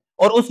کیا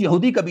اور اس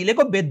یہودی قبیلے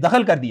کو بے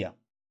دخل کر دیا۔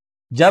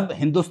 جب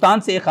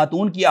ہندوستان سے ایک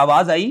خاتون کی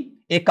آواز آئی،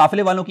 ایک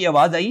قافلے والوں کی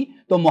آواز آئی،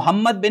 تو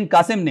محمد بن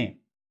قاسم نے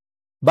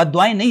بد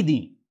دعائیں نہیں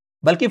دیں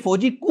بلکہ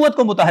فوجی قوت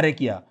کو متحرک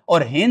کیا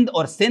اور ہند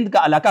اور سندھ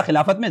کا علاقہ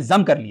خلافت میں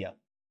ضم کر لیا۔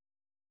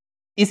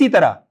 اسی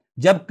طرح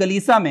جب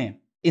کلیسا میں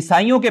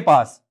عیسائیوں کے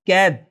پاس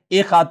قید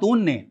ایک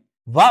خاتون نے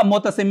وا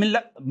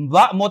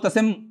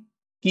معتصم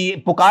کی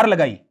پکار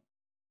لگائی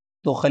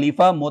تو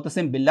خلیفہ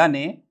معتصم باللہ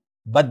نے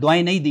بد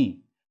دعائیں نہیں دیں،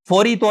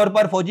 فوری طور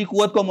پر فوجی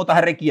قوت کو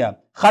متحرک کیا،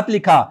 خط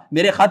لکھا،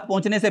 میرے خط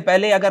پہنچنے سے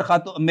پہلے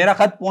میرا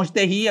خط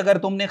پہنچتے ہی اگر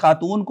تم نے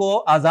خاتون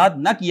کو آزاد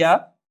نہ کیا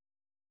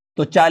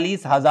تو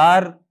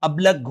 40,000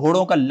 ابلگ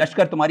گھوڑوں کا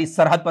لشکر تمہاری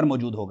سرحد پر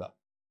موجود ہوگا۔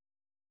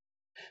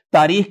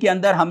 تاریخ کے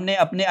اندر ہم نے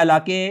اپنے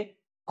علاقے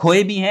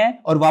کھوئے بھی ہیں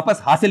اور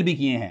واپس حاصل بھی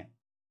کیے ہیں۔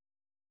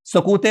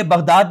 سقوط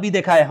بغداد بھی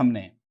دیکھا ہے ہم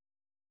نے،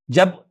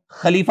 جب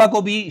خلیفہ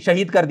کو بھی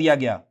شہید کر دیا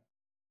گیا۔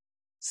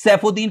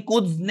 سیف الدین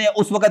قدس نے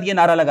اس وقت یہ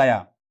نعرہ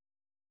لگایا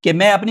کہ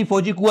میں اپنی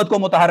فوجی قوت کو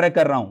متحرک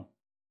کر رہا ہوں،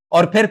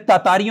 اور پھر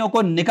تاتاریوں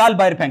کو نکال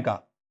باہر پھینکا۔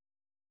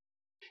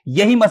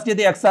 یہی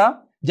مسجد اقصی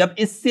جب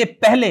اس سے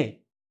پہلے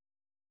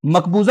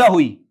مقبوضہ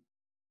ہوئی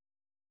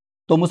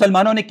تو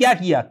مسلمانوں نے کیا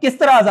کیا، کس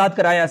طرح آزاد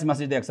کرایا اس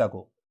مسجد اقصی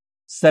کو؟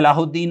 صلاح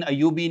الدین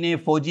ایوبی نے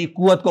فوجی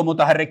قوت کو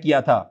متحرک کیا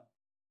تھا۔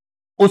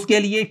 اس کے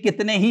لیے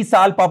کتنے ہی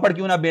سال پاپڑ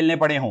کیوں نہ بیلنے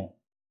پڑے ہوں،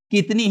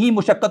 کتنی ہی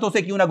مشقتوں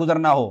سے کیوں نہ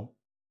گزرنا ہو،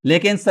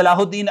 لیکن صلاح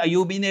الدین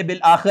ایوبی نے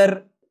بالآخر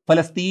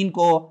فلسطین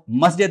کو،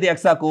 مسجد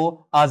اقصی کو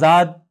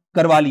آزاد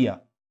کروا لیا۔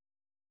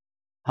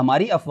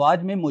 ہماری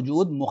افواج میں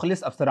موجود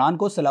مخلص افسران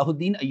کو صلاح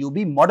الدین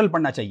ایوبی ماڈل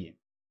پڑھنا چاہیے۔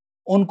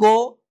 ان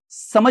کو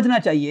سمجھنا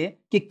چاہیے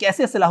کہ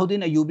کیسے صلاح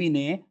الدین ایوبی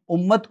نے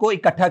امت کو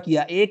اکٹھا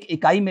کیا، ایک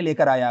اکائی میں لے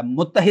کر آیا،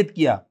 متحد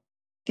کیا،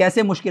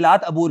 کیسے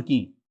مشکلات عبور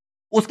کی۔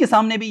 اس کے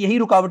سامنے بھی یہی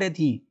رکاوٹیں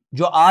تھیں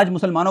جو آج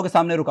مسلمانوں کے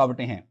سامنے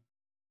رکاوٹیں ہیں۔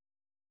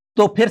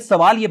 تو پھر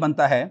سوال یہ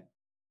بنتا ہے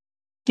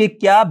کہ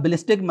کیا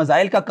بیلسٹک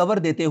میزائل کا کور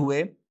دیتے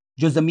ہوئے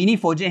جو زمینی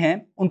فوجیں ہیں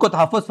ان کو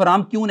تحفظ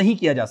فراہم کیوں نہیں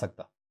کیا جا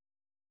سکتا؟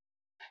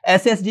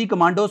 ایس ایس جی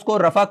کمانڈوز کو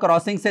رفح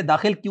کراسنگ سے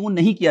داخل کیوں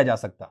نہیں کیا جا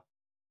سکتا؟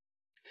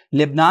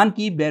 لبنان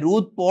کی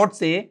بیروت پورٹ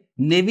سے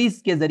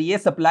نیویز کے ذریعے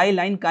سپلائی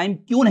لائن قائم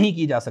کیوں نہیں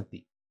کی جا سکتی؟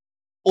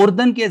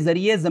 اردن کے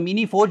ذریعے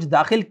زمینی فوج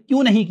داخل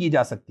کیوں نہیں کی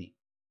جا سکتی؟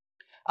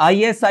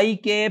 آئی ایس آئی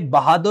کے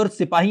بہادر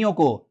سپاہیوں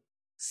کو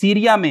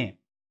سیریا میں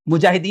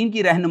مجاہدین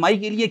کی رہنمائی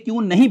کے لیے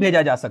کیوں نہیں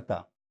بھیجا جا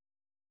سکتا؟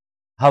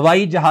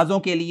 ہوائی جہازوں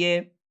کے لیے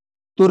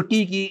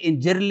ترکی کی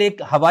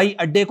انجرلک ہوائی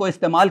اڈے کو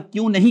استعمال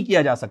کیوں نہیں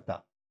کیا جا سکتا؟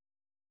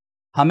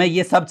 ہمیں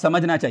یہ سب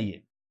سمجھنا چاہیے۔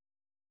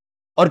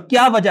 اور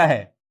کیا وجہ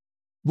ہے،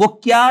 وہ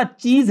کیا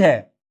چیز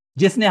ہے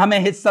جس نے ہمیں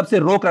اس سب سے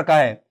روک رکھا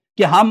ہے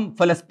کہ ہم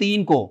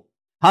فلسطین کو،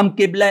 ہم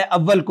قبلہ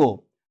اول کو،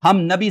 ہم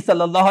نبی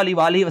صلی اللہ علیہ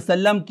وآلہ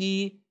وسلم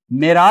کی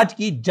معراج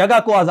کی جگہ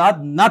کو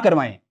آزاد نہ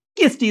کروائیں؟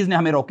 کس چیز نے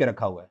ہمیں روک کے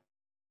رکھا ہوا ہے؟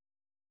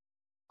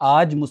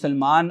 آج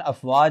مسلمان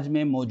افواج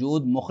میں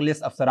موجود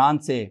مخلص افسران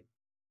سے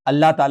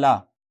اللہ تعالیٰ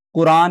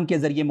قرآن کے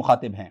ذریعے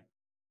مخاطب ہیں۔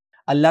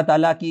 اللہ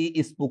تعالیٰ کی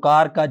اس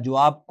پکار کا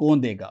جواب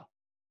کون دے گا؟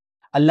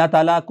 اللہ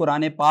تعالیٰ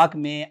قرآن پاک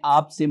میں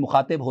آپ سے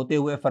مخاطب ہوتے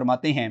ہوئے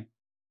فرماتے ہیں،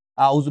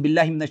 اعوذ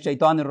باللہ من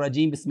الشیطان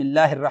الرجیم، بسم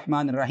اللہ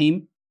الرحمن الرحیم،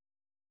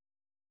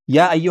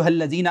 یا ایھا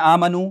الذین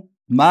آمنوا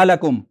ما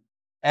لکم،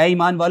 اے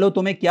ایمان والو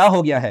تمہیں کیا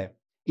ہو گیا ہے،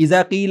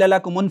 اذا قیل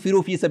لکم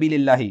انفروا فی سبیل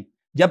اللہ،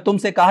 جب تم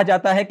سے کہا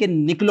جاتا ہے کہ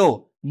نکلو،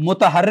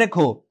 متحرک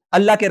ہو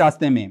اللہ کے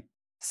راستے میں،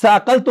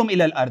 ثاقلتم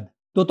الی الارض،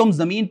 تو تم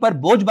زمین پر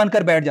بوجھ بن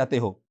کر بیٹھ جاتے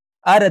ہو،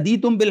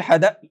 اردیتم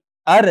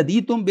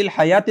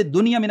بالحیات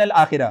الدنیا من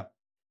الآخرہ،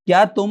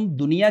 کیا تم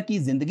دنیا کی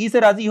زندگی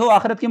سے راضی ہو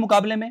آخرت کے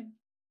مقابلے میں؟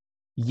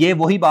 یہ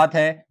وہی بات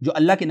ہے جو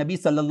اللہ کے نبی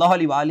صلی اللہ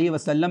علیہ وآلہ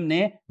وسلم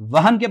نے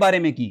وہن کے بارے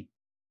میں کی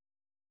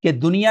کہ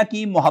دنیا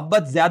کی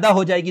محبت زیادہ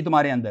ہو جائے گی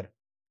تمہارے اندر۔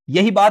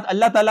 یہی بات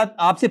اللہ تعالیٰ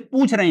آپ سے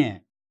پوچھ رہے ہیں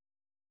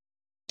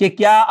کہ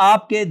کیا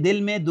آپ کے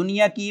دل میں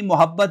دنیا کی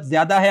محبت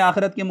زیادہ ہے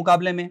آخرت کے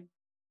مقابلے میں؟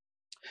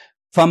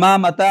 فما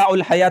متاع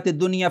الحیات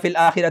الدنیا فی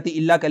الآخرۃ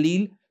الا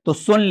قلیل، تو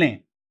سن لیں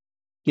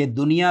کہ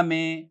دنیا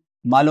میں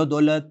مال و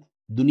دولت،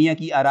 دنیا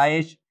کی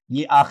آرائش،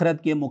 یہ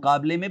آخرت کے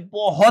مقابلے میں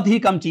بہت ہی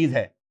کم چیز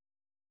ہے،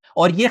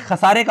 اور یہ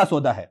خسارے کا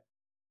سودا ہے۔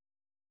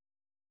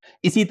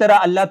 اسی طرح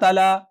اللہ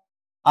تعالیٰ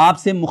آپ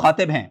سے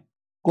مخاطب ہیں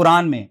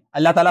قرآن میں،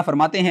 اللہ تعالیٰ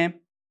فرماتے ہیں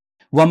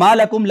وَمَا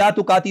لَكُمْ لَا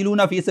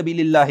تُقَاتِلُونَ فِي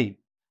سَبِيلِ اللَّهِ،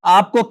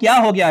 آپ کو کیا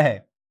ہو گیا ہے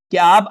کہ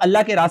آپ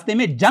اللہ کے راستے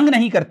میں جنگ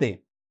نہیں کرتے،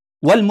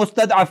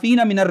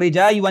 وَالْمُسْتَضْعَفِينَ مِنَ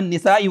الرِّجَالِ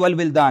وَالنِّسَاءِ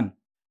وَالْوِلْدَانِ،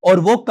 اور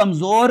وہ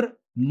کمزور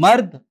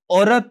مرد،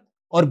 عورت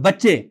اور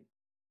بچے،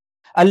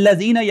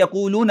 الَّذِينَ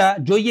يَقُولُونَ،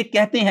 جو یہ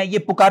کہتے ہیں، یہ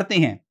پکارتے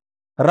ہیں،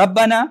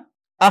 ربنا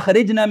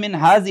اخرجنا من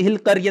هذه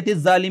القرية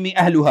الظالم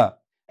اهلها،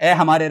 اے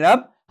ہمارے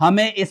رب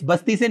ہمیں اس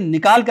بستی سے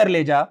نکال کر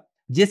لے جا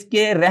جس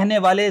کے رہنے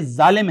والے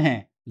ظالم ہیں،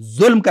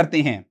 ظلم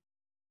کرتے ہیں،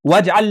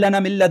 واجعل لنا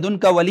من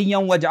لدنك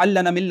وليا واجعل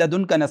لنا من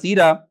لدنك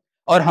نصيرا،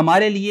 اور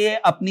ہمارے لیے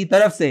اپنی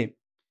طرف سے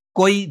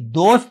کوئی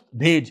دوست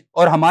بھیج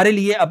اور ہمارے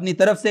لیے اپنی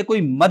طرف سے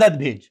کوئی مدد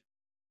بھیج۔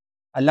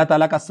 اللہ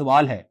تعالیٰ کا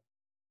سوال ہے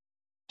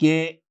کہ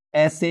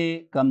ایسے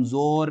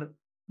کمزور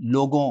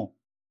لوگوں،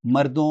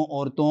 مردوں،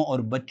 عورتوں اور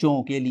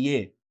بچوں کے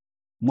لیے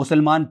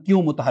مسلمان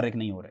کیوں متحرک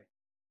نہیں ہو رہے؟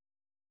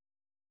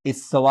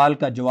 اس سوال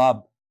کا جواب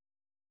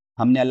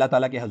ہم نے اللہ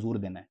تعالیٰ کے حضور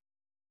دینا ہے۔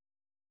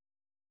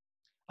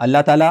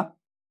 اللہ تعالیٰ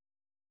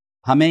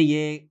ہمیں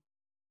یہ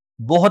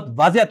بہت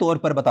واضح طور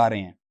پر بتا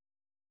رہے ہیں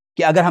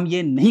کہ اگر ہم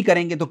یہ نہیں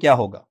کریں گے تو کیا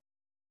ہوگا۔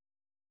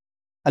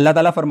 اللہ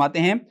تعالیٰ فرماتے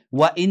ہیں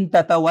وَإِن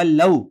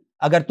تَتَوَلَّوْا،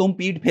 اگر تم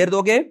پیٹ پھیر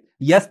دو گے،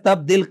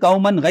 يَسْتَبْدِلْ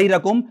قَوْمًا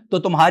غَيْرَكُمْ، تو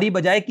تمہاری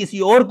بجائے کسی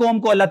اور قوم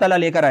کو اللہ تعالیٰ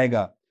لے کر آئے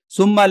گا،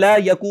 ثُمَّ لَا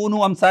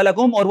يَكُونُوا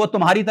أَمْثَالَكُمْ، اور وہ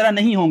تمہاری طرح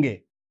نہیں ہوں گے۔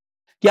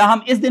 کیا ہم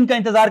اس دن کا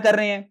انتظار کر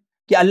رہے ہیں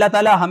کہ اللہ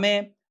تعالیٰ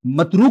ہمیں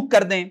متروک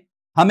کر دیں،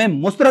 ہمیں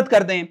مسترد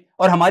کر دیں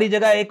اور ہماری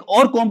جگہ ایک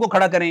اور قوم کو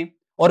کھڑا کریں؟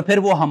 اور پھر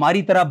وہ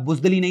ہماری طرح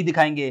بزدلی نہیں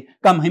دکھائیں گے،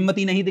 کم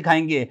ہمتی نہیں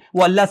دکھائیں گے،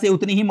 وہ اللہ سے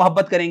اتنی ہی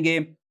محبت کریں گے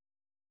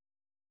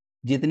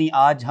جتنی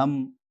آج ہم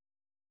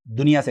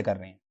دنیا سے کر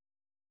رہے ہیں،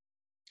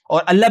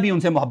 اور اللہ بھی ان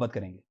سے محبت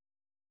کریں گے۔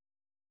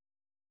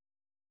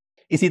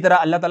 اسی طرح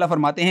اللہ تعالیٰ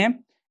فرماتے ہیں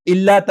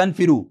الا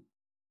تنفروا،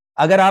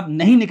 اگر آپ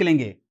نہیں نکلیں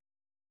گے،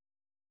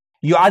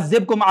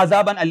 يعذبكم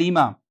عذابا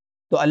علیما،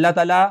 تو اللہ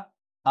تعالیٰ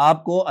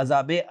آپ کو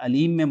عذاب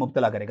علیم میں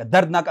مبتلا کرے گا،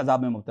 دردناک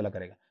عذاب میں مبتلا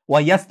کرے گا۔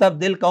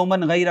 وَيَسْتَبْدِلْ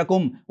قَوْمًا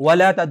غَيْرَكُمْ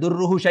وَلَا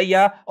تَضُرُّهُ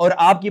شَيْئًا، اور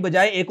آپ کی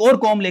بجائے ایک اور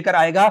قوم لے کر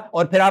آئے گا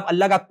اور پھر آپ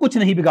اللہ کا کچھ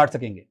نہیں بگاڑ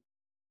سکیں گے۔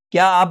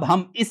 کیا اب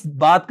ہم اس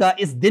بات کا،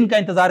 اس دن کا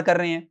انتظار کر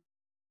رہے ہیں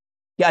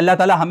کہ اللہ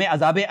تعالیٰ ہمیں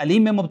عذاب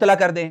علیم میں مبتلا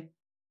کر دے؟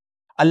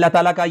 اللہ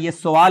تعالیٰ کا یہ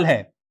سوال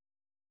ہے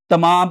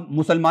تمام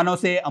مسلمانوں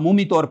سے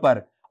عمومی طور پر،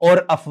 اور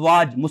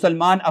افواج،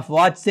 مسلمان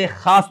افواج سے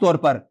خاص طور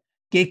پر،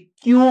 کہ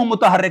کیوں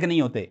متحرک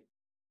نہیں ہوتے؟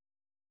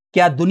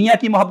 کیا دنیا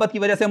کی محبت کی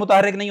وجہ سے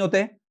متحرک نہیں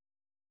ہوتے؟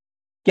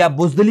 کیا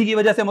بزدلی کی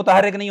وجہ سے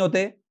متحرک نہیں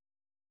ہوتے؟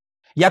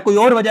 یا کوئی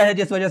اور وجہ ہے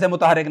جس وجہ سے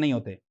متحرک نہیں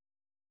ہوتے؟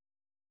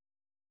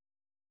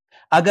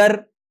 اگر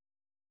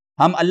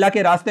ہم اللہ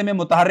کے راستے میں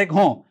متحرک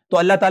ہوں تو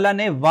اللہ تعالیٰ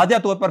نے واضح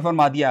طور پر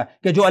فرما دیا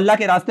کہ جو اللہ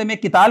کے راستے میں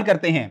قتال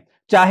کرتے ہیں،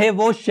 چاہے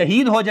وہ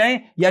شہید ہو جائیں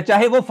یا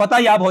چاہے وہ فتح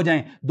یاب ہو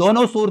جائیں،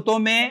 دونوں صورتوں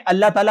میں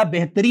اللہ تعالیٰ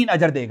بہترین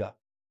اجر دے گا۔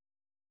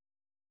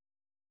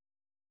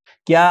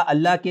 کیا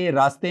اللہ کے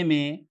راستے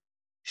میں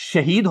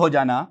شہید ہو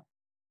جانا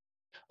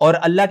اور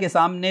اللہ کے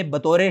سامنے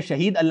بطور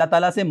شہید اللہ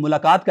تعالیٰ سے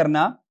ملاقات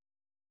کرنا،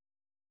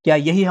 کیا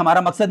یہی ہمارا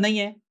مقصد نہیں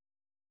ہے؟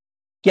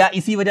 کیا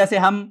اسی وجہ سے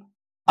ہم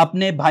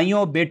اپنے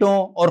بھائیوں، بیٹوں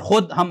اور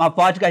خود ہم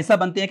افواج کا حصہ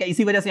بنتے ہیں؟ کہ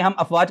اسی وجہ سے ہم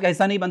افواج کا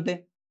حصہ نہیں بنتے؟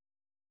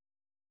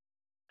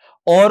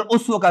 اور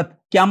اس وقت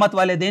قیامت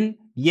والے دن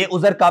یہ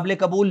عذر قابل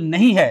قبول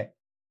نہیں ہے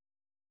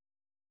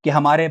کہ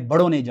ہمارے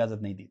بڑوں نے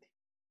اجازت نہیں دی تھی،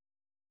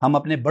 ہم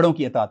اپنے بڑوں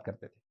کی اطاعت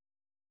کرتے تھے۔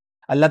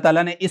 اللہ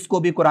تعالیٰ نے اس کو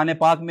بھی قرآن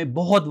پاک میں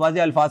بہت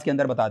واضح الفاظ کے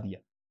اندر بتا دیا۔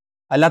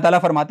 اللہ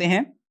تعالیٰ فرماتے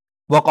ہیں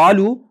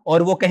وَقَالُوا،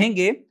 اور وہ کہیں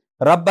گے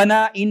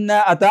رَبَّنَا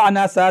إِنَّا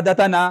أَطَعْنَا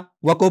سَادَتَنَا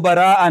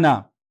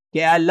وَكُبَرَاءَنَا، کہ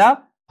اے اللہ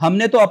ہم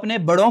نے تو اپنے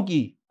بڑوں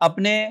کی،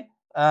 اپنے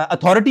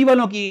اتھارٹی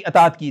والوں کی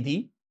اطاعت کی تھی،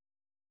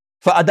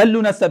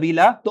 فَأَضَلُّونَا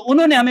السَّبِيلَ، تو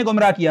انہوں نے ہمیں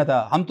گمراہ کیا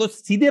تھا، ہم تو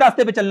سیدھے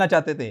راستے پہ چلنا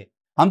چاہتے تھے،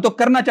 ہم تو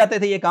کرنا چاہتے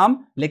تھے یہ کام،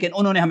 لیکن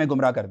انہوں نے ہمیں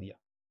گمراہ کر دیا۔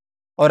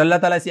 اور اللہ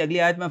تعالیٰ اسی اگلی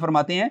آیت میں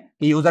فرماتے ہیں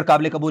کہ یہ عذر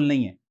قابل قبول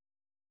نہیں ہے۔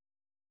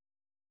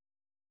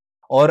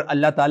 اور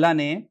اللہ تعالیٰ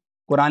نے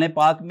قرآن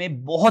پاک میں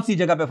بہت سی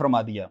جگہ پہ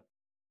فرما دیا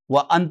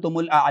وَأَنْتُمُ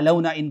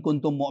الْأَعْلَوْنَ إِن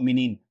كُنتُم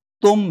مُؤْمِنِينَ،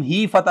 تم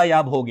ہی فتح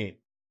یاب ہوگے،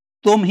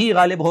 تم ہی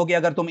غالب ہوگے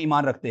اگر تم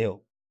ایمان رکھتے ہو۔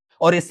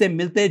 اور اس سے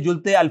ملتے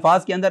جلتے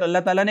الفاظ کے اندر اللہ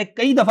تعالیٰ نے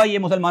کئی دفعہ یہ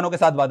مسلمانوں کے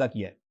ساتھ وعدہ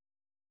کیا ہے،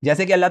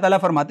 جیسے کہ اللہ تعالیٰ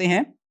فرماتے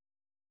ہیں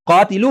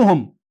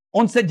قاتلوہم،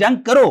 ان سے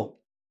جنگ کرو،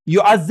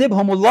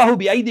 یعذبہم اللہ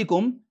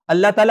بأیدیکم،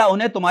 اللہ تعالیٰ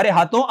انہیں تمہارے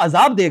ہاتھوں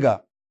عذاب دے گا،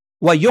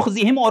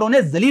 ویخزیہم، اور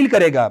انہیں ذلیل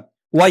کرے گا،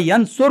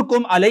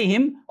 وینصرکم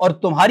علیہم، اور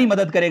تمہاری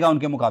مدد کرے گا ان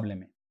کے مقابلے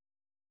میں۔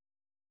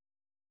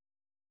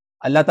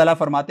 اللہ تعالیٰ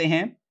فرماتے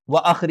ہیں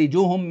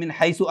وَأَخْرِجُوهُم مِّنْ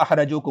حَيْثُ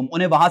أَخْرَجُوكُمْ،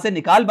 انہیں وہاں سے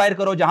نکال باہر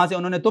کرو جہاں سے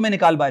انہوں نے تمہیں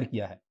نکال باہر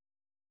کیا ہے۔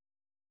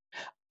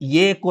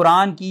 یہ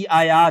قرآن کی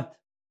آیات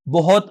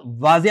بہت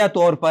واضح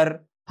طور پر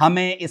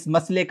ہمیں اس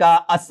مسئلے کا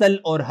اصل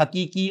اور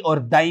حقیقی اور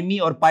دائمی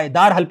اور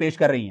پائیدار حل پیش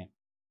کر رہی ہیں۔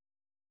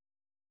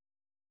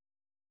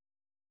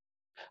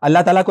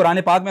 اللہ تعالیٰ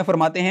قرآن پاک میں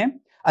فرماتے ہیں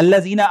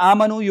الذین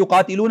آمنوا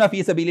یقاتلون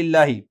فی سبیل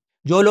اللہ،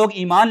 جو لوگ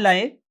ایمان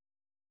لائے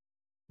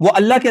وہ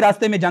اللہ کے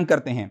راستے میں جنگ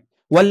کرتے ہیں،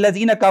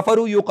 والذین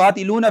کفروا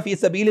یقاتلون فی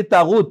سبیل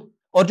الطاغوت،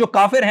 اور جو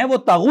کافر ہیں وہ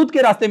طاغوت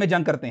کے راستے میں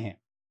جنگ کرتے ہیں۔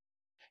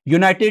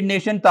 یونائٹڈ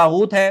نیشن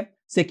طاغوت ہے،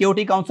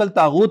 سیکیورٹی کاؤنسل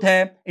طاغوت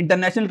ہے،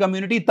 انٹرنیشنل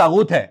کمیونٹی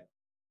طاغوت ہے۔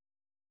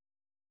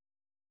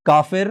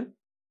 کافر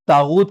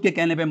طاغوت کے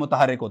کہنے پہ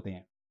متحرک ہوتے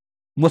ہیں،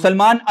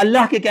 مسلمان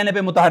اللہ کے کہنے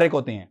پہ متحرک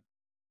ہوتے ہیں۔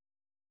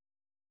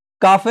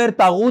 کافر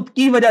طاغوت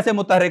کی وجہ سے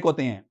متحرک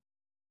ہوتے ہیں،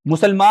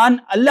 مسلمان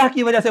اللہ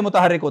کی وجہ سے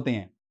متحرک ہوتے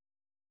ہیں۔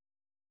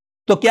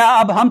 تو کیا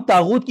اب ہم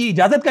طاغوت کی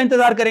اجازت کا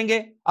انتظار کریں گے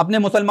اپنے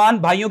مسلمان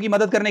بھائیوں کی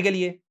مدد کرنے کے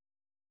لیے؟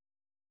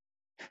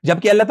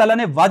 جبکہ اللہ تعالیٰ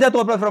نے واضح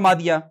طور پر فرما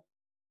دیا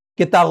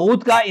کہ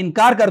طاغوت کا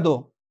انکار کر دو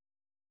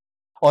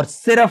اور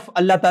صرف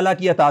اللہ تعالیٰ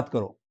کی اطاعت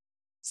کرو،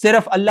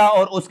 صرف اللہ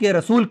اور اس کے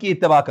رسول کی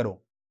اتباع کرو۔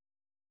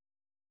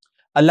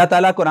 اللہ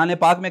تعالیٰ قرآن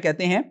پاک میں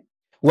کہتے ہیں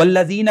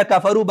والذین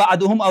کفروا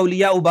بعضهم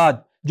اولیاء بعض،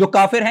 جو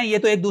کافر ہیں یہ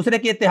تو ایک دوسرے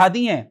کے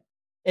اتحادی ہیں،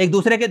 ایک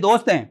دوسرے کے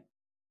دوست ہیں۔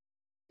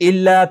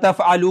 الا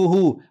تفعلوہ،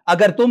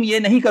 اگر تم یہ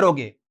نہیں کرو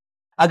گے،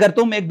 اگر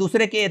تم ایک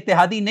دوسرے کے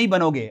اتحادی نہیں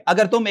بنو گے،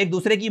 اگر تم ایک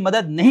دوسرے کی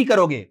مدد نہیں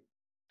کرو گے،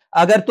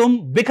 اگر تم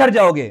بکھر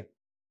جاؤ گے،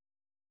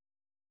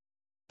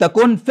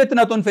 تکن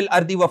فتنۃ فی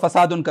الارض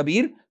وفساد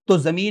کبیر، تو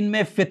زمین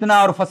میں فتنہ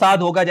اور فساد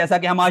ہوگا جیسا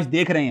کہ ہم آج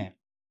دیکھ رہے ہیں،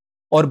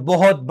 اور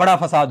بہت بڑا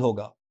فساد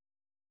ہوگا۔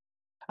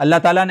 اللہ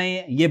تعالیٰ نے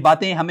یہ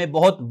باتیں ہمیں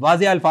بہت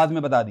واضح الفاظ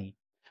میں بتا دیں۔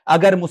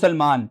 اگر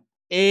مسلمان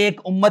ایک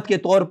امت کے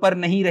طور پر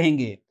نہیں رہیں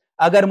گے،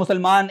 اگر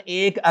مسلمان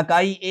ایک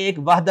اکائی، ایک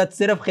وحدت،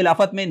 صرف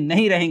خلافت میں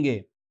نہیں رہیں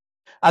گے،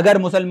 اگر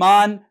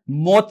مسلمان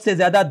موت سے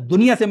زیادہ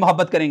دنیا سے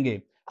محبت کریں گے،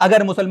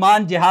 اگر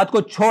مسلمان جہاد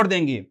کو چھوڑ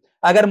دیں گے،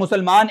 اگر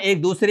مسلمان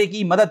ایک دوسرے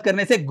کی مدد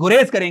کرنے سے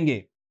گریز کریں گے،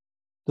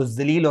 تو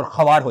ذلیل اور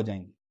خوار ہو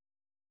جائیں گے۔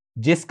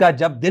 جس کا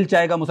جب دل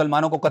چاہے گا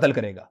مسلمانوں کو قتل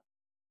کرے گا،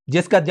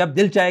 جس کا جب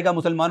دل چاہے گا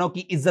مسلمانوں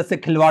کی عزت سے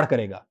کھلواڑ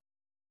کرے گا.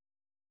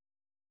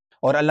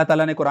 اور اللہ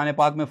تعالیٰ نے قرآن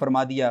پاک میں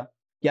فرما دیا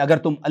کہ اگر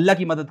تم اللہ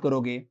کی مدد کرو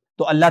گے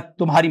تو اللہ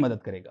تمہاری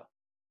مدد کرے گا.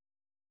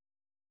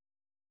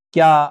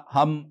 کیا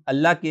ہم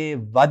اللہ کے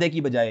وعدے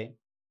کی بجائے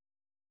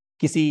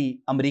کسی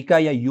امریکہ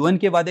یا UN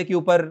کے وعدے کے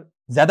اوپر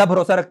زیادہ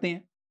بھروسہ رکھتے ہیں؟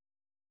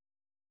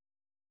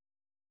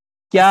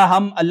 کیا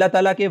ہم اللہ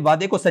تعالیٰ کے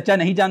وعدے کو سچا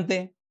نہیں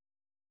جانتے؟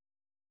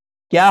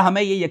 کیا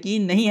ہمیں یہ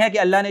یقین نہیں ہے کہ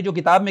اللہ نے جو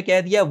کتاب میں کہہ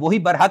دیا وہی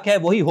برحق ہے،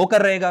 وہی ہو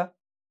کر رہے گا؟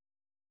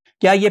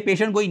 کیا یہ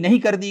پیشن گوئی نہیں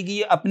کر دی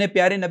گئی اپنے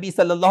پیارے نبی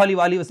صلی اللہ علیہ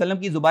وآلہ وسلم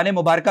کی زبان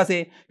مبارکہ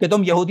سے کہ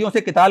تم یہودیوں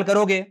سے قتال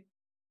کرو گے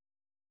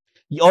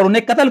اور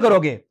انہیں قتل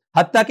کرو گے،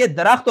 حتیٰ کہ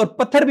درخت اور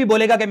پتھر بھی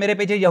بولے گا کہ میرے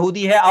پیچھے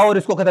یہودی ہے، آؤ اور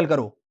اس کو قتل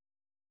کرو.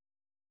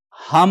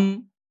 ہم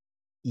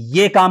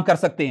یہ کام کر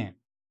سکتے ہیں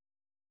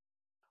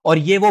اور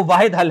یہ وہ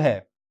واحد حل ہے.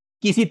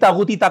 کسی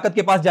طاغوتی طاقت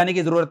کے پاس جانے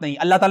کی ضرورت نہیں.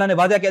 اللہ تعالیٰ نے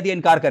واضح کہہ دیا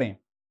انکار کریں،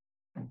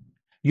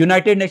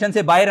 یونائٹڈ نیشن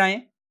سے باہر آئیں،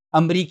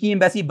 امریکی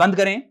ایمبیسی بند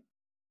کریں،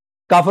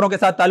 کافروں کے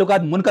ساتھ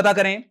تعلقات منقطع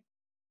کریں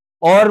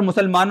اور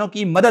مسلمانوں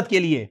کی مدد کے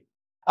لیے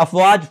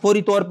افواج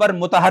فوری طور پر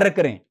متحرک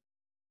کریں.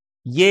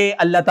 یہ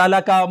اللہ تعالیٰ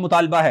کا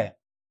مطالبہ ہے،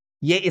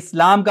 یہ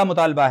اسلام کا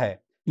مطالبہ ہے،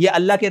 یہ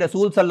اللہ کے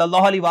رسول صلی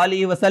اللہ علیہ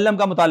وآلہ وسلم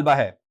کا مطالبہ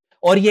ہے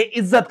اور یہ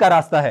عزت کا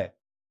راستہ ہے.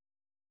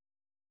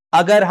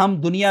 اگر ہم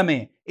دنیا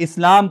میں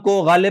اسلام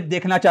کو غالب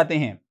دیکھنا چاہتے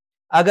ہیں،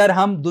 اگر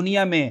ہم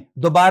دنیا میں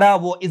دوبارہ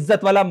وہ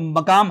عزت والا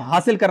مقام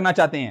حاصل کرنا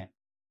چاہتے ہیں،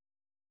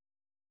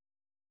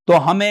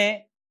 تو ہمیں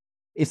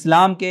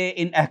اسلام کے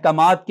ان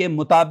احکامات کے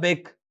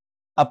مطابق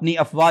اپنی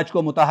افواج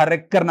کو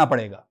متحرک کرنا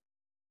پڑے گا.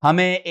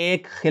 ہمیں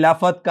ایک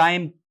خلافت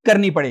قائم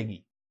کرنی پڑے گی،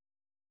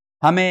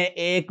 ہمیں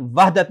ایک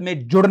وحدت میں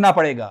جڑنا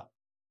پڑے گا،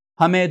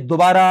 ہمیں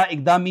دوبارہ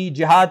اقدامی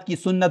جہاد کی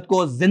سنت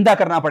کو زندہ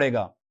کرنا پڑے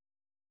گا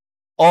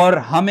اور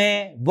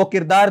ہمیں وہ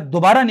کردار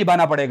دوبارہ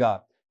نبھانا پڑے گا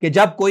کہ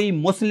جب کوئی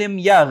مسلم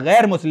یا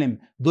غیر مسلم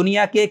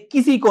دنیا کے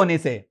کسی کونے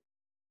سے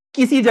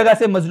کسی جگہ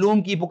سے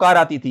مظلوم کی پکار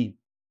آتی تھی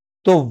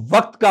تو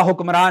وقت کا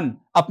حکمران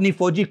اپنی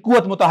فوجی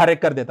قوت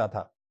متحرک کر دیتا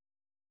تھا.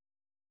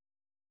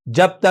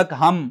 جب تک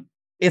ہم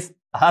اس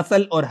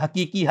حاصل اور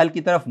حقیقی حل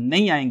کی طرف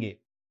نہیں آئیں گے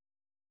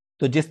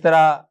تو جس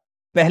طرح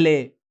پہلے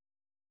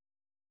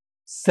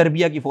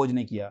سربیا کی فوج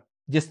نے کیا،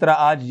 جس طرح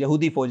آج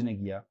یہودی فوج نے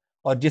کیا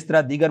اور جس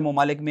طرح دیگر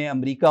ممالک میں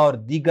امریکہ اور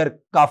دیگر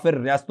کافر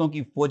ریاستوں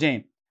کی فوجیں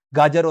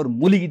گاجر اور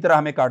مولی کی طرح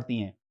ہمیں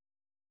کاٹتی ہیں،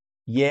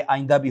 یہ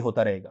آئندہ بھی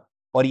ہوتا رہے گا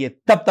اور یہ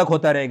تب تک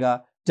ہوتا رہے گا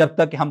جب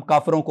تک کہ ہم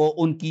کافروں کو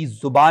ان کی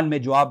زبان میں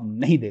جواب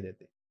نہیں دے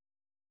دیتے.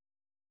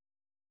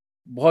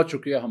 بہت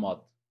شکریہ حماد.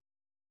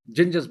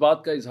 جن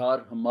جذبات کا اظہار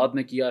حماد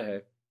نے کیا ہے،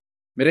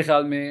 میرے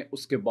خیال میں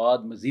اس کے بعد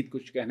مزید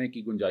کچھ کہنے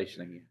کی گنجائش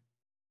نہیں ہے.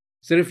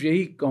 صرف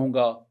یہی کہوں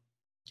گا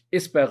کہ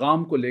اس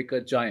پیغام کو لے کر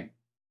جائیں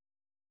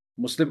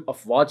مسلم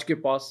افواج کے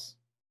پاس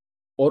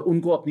اور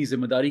ان کو اپنی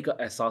ذمہ داری کا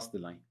احساس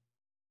دلائیں.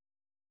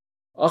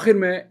 آخر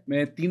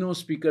میں تینوں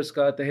سپیکرز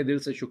کا تہہ دل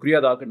سے شکریہ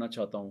ادا کرنا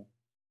چاہتا ہوں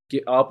کہ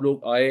آپ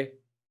لوگ آئے،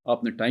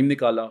 آپ نے ٹائم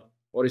نکالا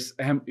اور اس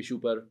اہم ایشو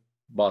پر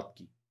بات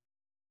کی.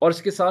 اور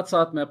اس کے ساتھ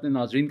ساتھ میں اپنے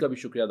ناظرین کا بھی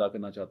شکریہ ادا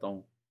کرنا چاہتا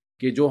ہوں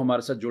کہ جو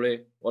ہمارے ساتھ جڑے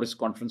اور اس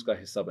کانفرنس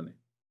کا حصہ بنے،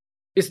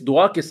 اس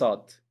دعا کے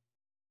ساتھ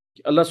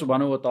کہ اللہ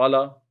سبحانہ و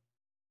تعالیٰ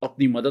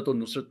اپنی مدد اور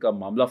نصرت کا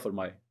معاملہ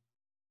فرمائے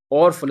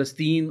اور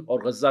فلسطین اور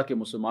غزہ کے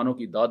مسلمانوں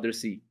کی داد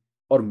رسی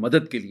اور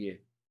مدد کے لیے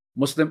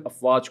مسلم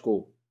افواج کو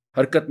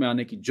حرکت میں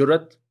آنے کی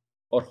جرت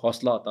اور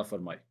حوصلہ عطا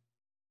فرمائے.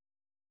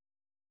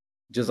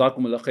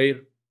 جزاکم اللہ خیر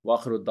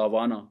وآخر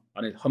الدعوانا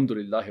ان الحمد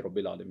للہ رب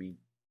العالمین.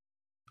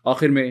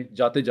 آخر میں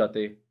جاتے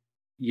جاتے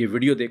یہ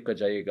ویڈیو دیکھ کر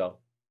جائیے گا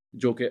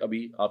جو کہ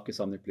ابھی آپ کے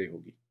سامنے پلے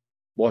ہوگی.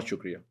 بہت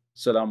شکریہ.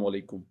 السلام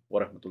علیکم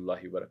ورحمۃ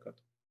اللہ وبرکاتہ.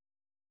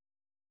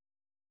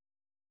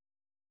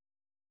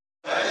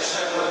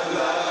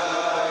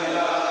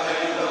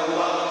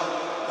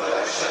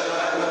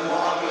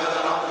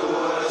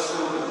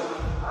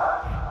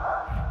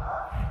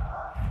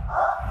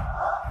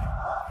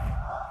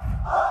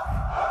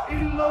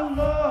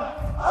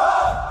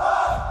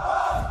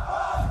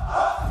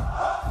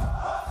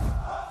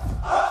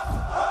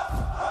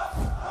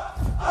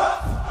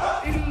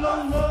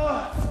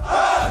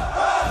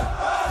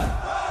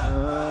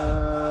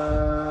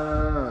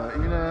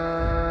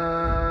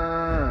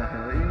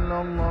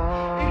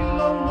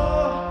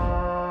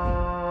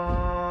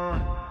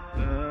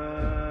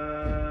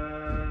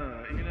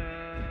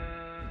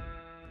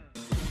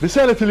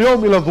 رسالة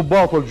اليوم إلى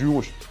الضباط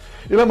والجيوش،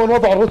 إلى من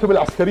وضع الرتب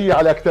العسكرية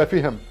على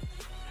أكتافهم،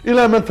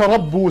 إلى من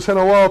تربوا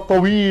سنوات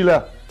طويلة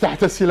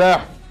تحت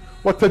السلاح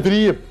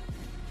والتدريب،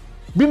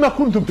 بما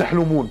كنتم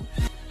تحلمون.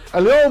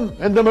 اليوم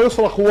عندما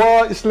يصرخ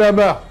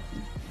وإسلاماه،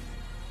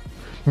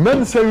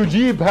 من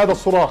سيجيب هذا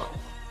الصراخ؟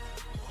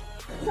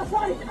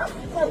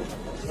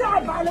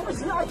 صعب على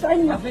مصنع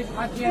الدنيا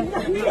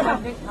نحميها،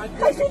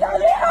 خايفين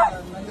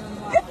عليها.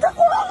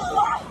 اتقوا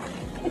الله،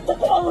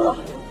 اتقوا الله.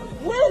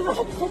 وين راح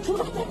تاكل؟ شو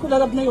راح تاكل يا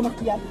ربنا يوم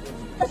القيامة؟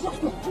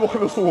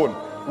 مخلصون،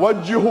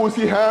 وجهوا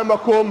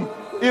سهامكم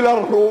إلى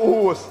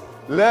الرؤوس،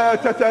 لا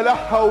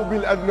تتلهوا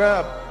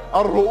بالأذناب.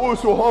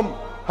 الرؤوس هم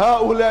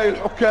هؤلاء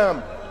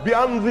الحكام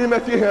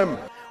بأنظمتهم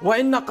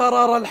وإن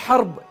قرار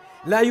الحرب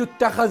لا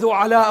يتخذ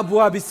على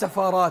أبواب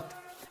السفارات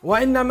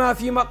وإنما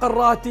في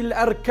مقرات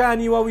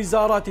الأركان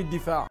ووزارات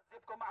الدفاع.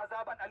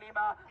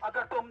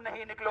 اگر تم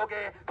نہیں نکلو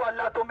گے تو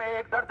اللہ تمہیں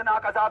ایک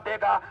دردناک عذاب دے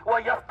گا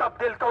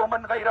وَيَسْتَبْدِلْ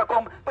قَوْمًا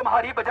غَيْرَكُمْ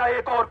تمہاری بجائے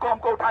ایک اور قوم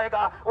کو اٹھائے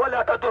گا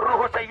وَلَا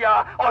تَضُرُّهُ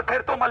شَيْئًا اور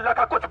پھر تم اللہ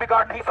کا کچھ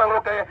بگاڑ نہیں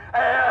سکوگے.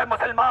 اے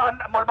مسلمان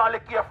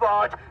ممالک کی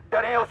افواج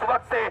ڈریں اس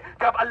وقت سے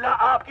جب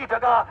اللہ آپ کی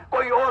جگہ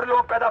کوئی اور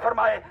لوگ پیدا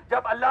فرمائے,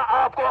 جب اللہ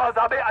آپ کو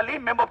عذاب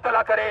علیم میں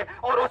مبتلا کرے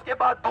اور اس کے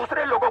بعد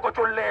دوسرے لوگوں کو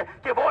چن لے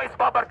کہ وہ اس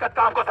بابرکت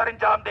کام کو سر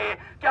انجام دے.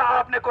 کیا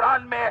آپ نے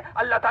قرآن میں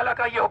اللہ تعالیٰ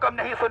کا یہ حکم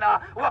نہیں سنا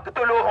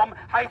وَاقْتُلُوهُمْ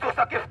حَيْثُ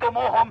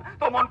ثَقِفْتُمُوهُمْ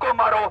تم ان کو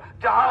مارو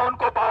جہاں ان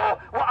کو پاؤ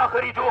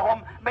وَأَخْرِجُوهُمْ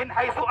مِنْ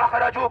حَيْثُ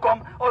أَخْرَجُوكُمْ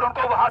اور ان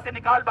کو وہاں سے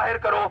نکال باہر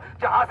کرو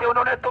جہاں سے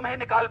انہوں نے تمہیں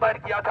نکال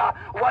باہر کیا تھا.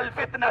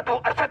 وَالْفِتْنَةُ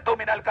أَشَدُّ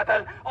مِنَ الْقَتْلِ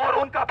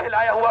اور ان کا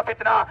پھیلایا ہوا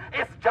فتنہ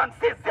اس جنگ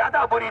سے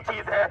زیادہ بری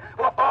چیز ہے.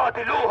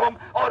 وَقَاتِلُوهُمْ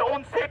اور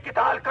ان سے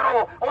قتال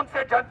کرو, ان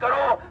سے جنگ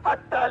کرو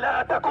حَتَّى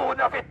لَا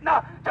تَكُونَ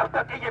فِتْنَةٌ جب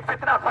تک کہ یہ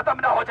فتنہ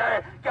ختم نہ ہو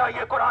جائے. کیا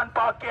یہ قرآن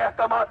پاک کے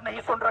احکامات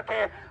نہیں سن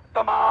رکھے؟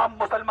 تمام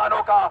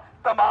مسلمانوں کا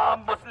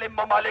تمام مسلم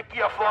ممالک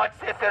کی افواج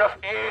سے صرف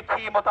ایک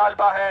ہی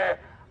مطالبہ ہے,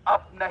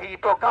 اب نہیں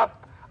تو کب,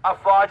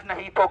 افواج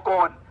نہیں تو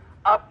کون,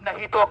 اب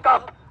نہیں تو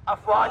کب,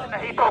 افواج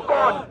نہیں تو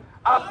کون,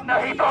 اب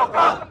نہیں تو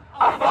کب,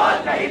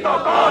 افواج نہیں تو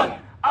کون,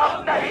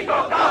 اب نہیں تو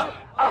کب,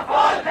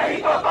 افواج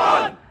نہیں تو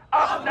کون,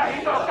 اب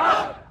نہیں تو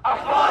کب,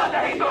 افواج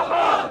نہیں تو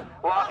کون.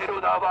 وآخر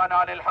دعوانا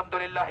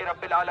الحمدللہ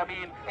رب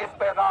العالمین. اس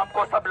پیغام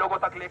کو سب لوگوں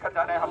تک لے کر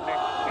جانا ہے ہم نے,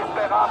 اس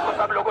پیغام کو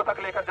سب لوگوں تک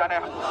لے کر جانا ہے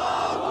ہم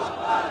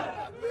نے.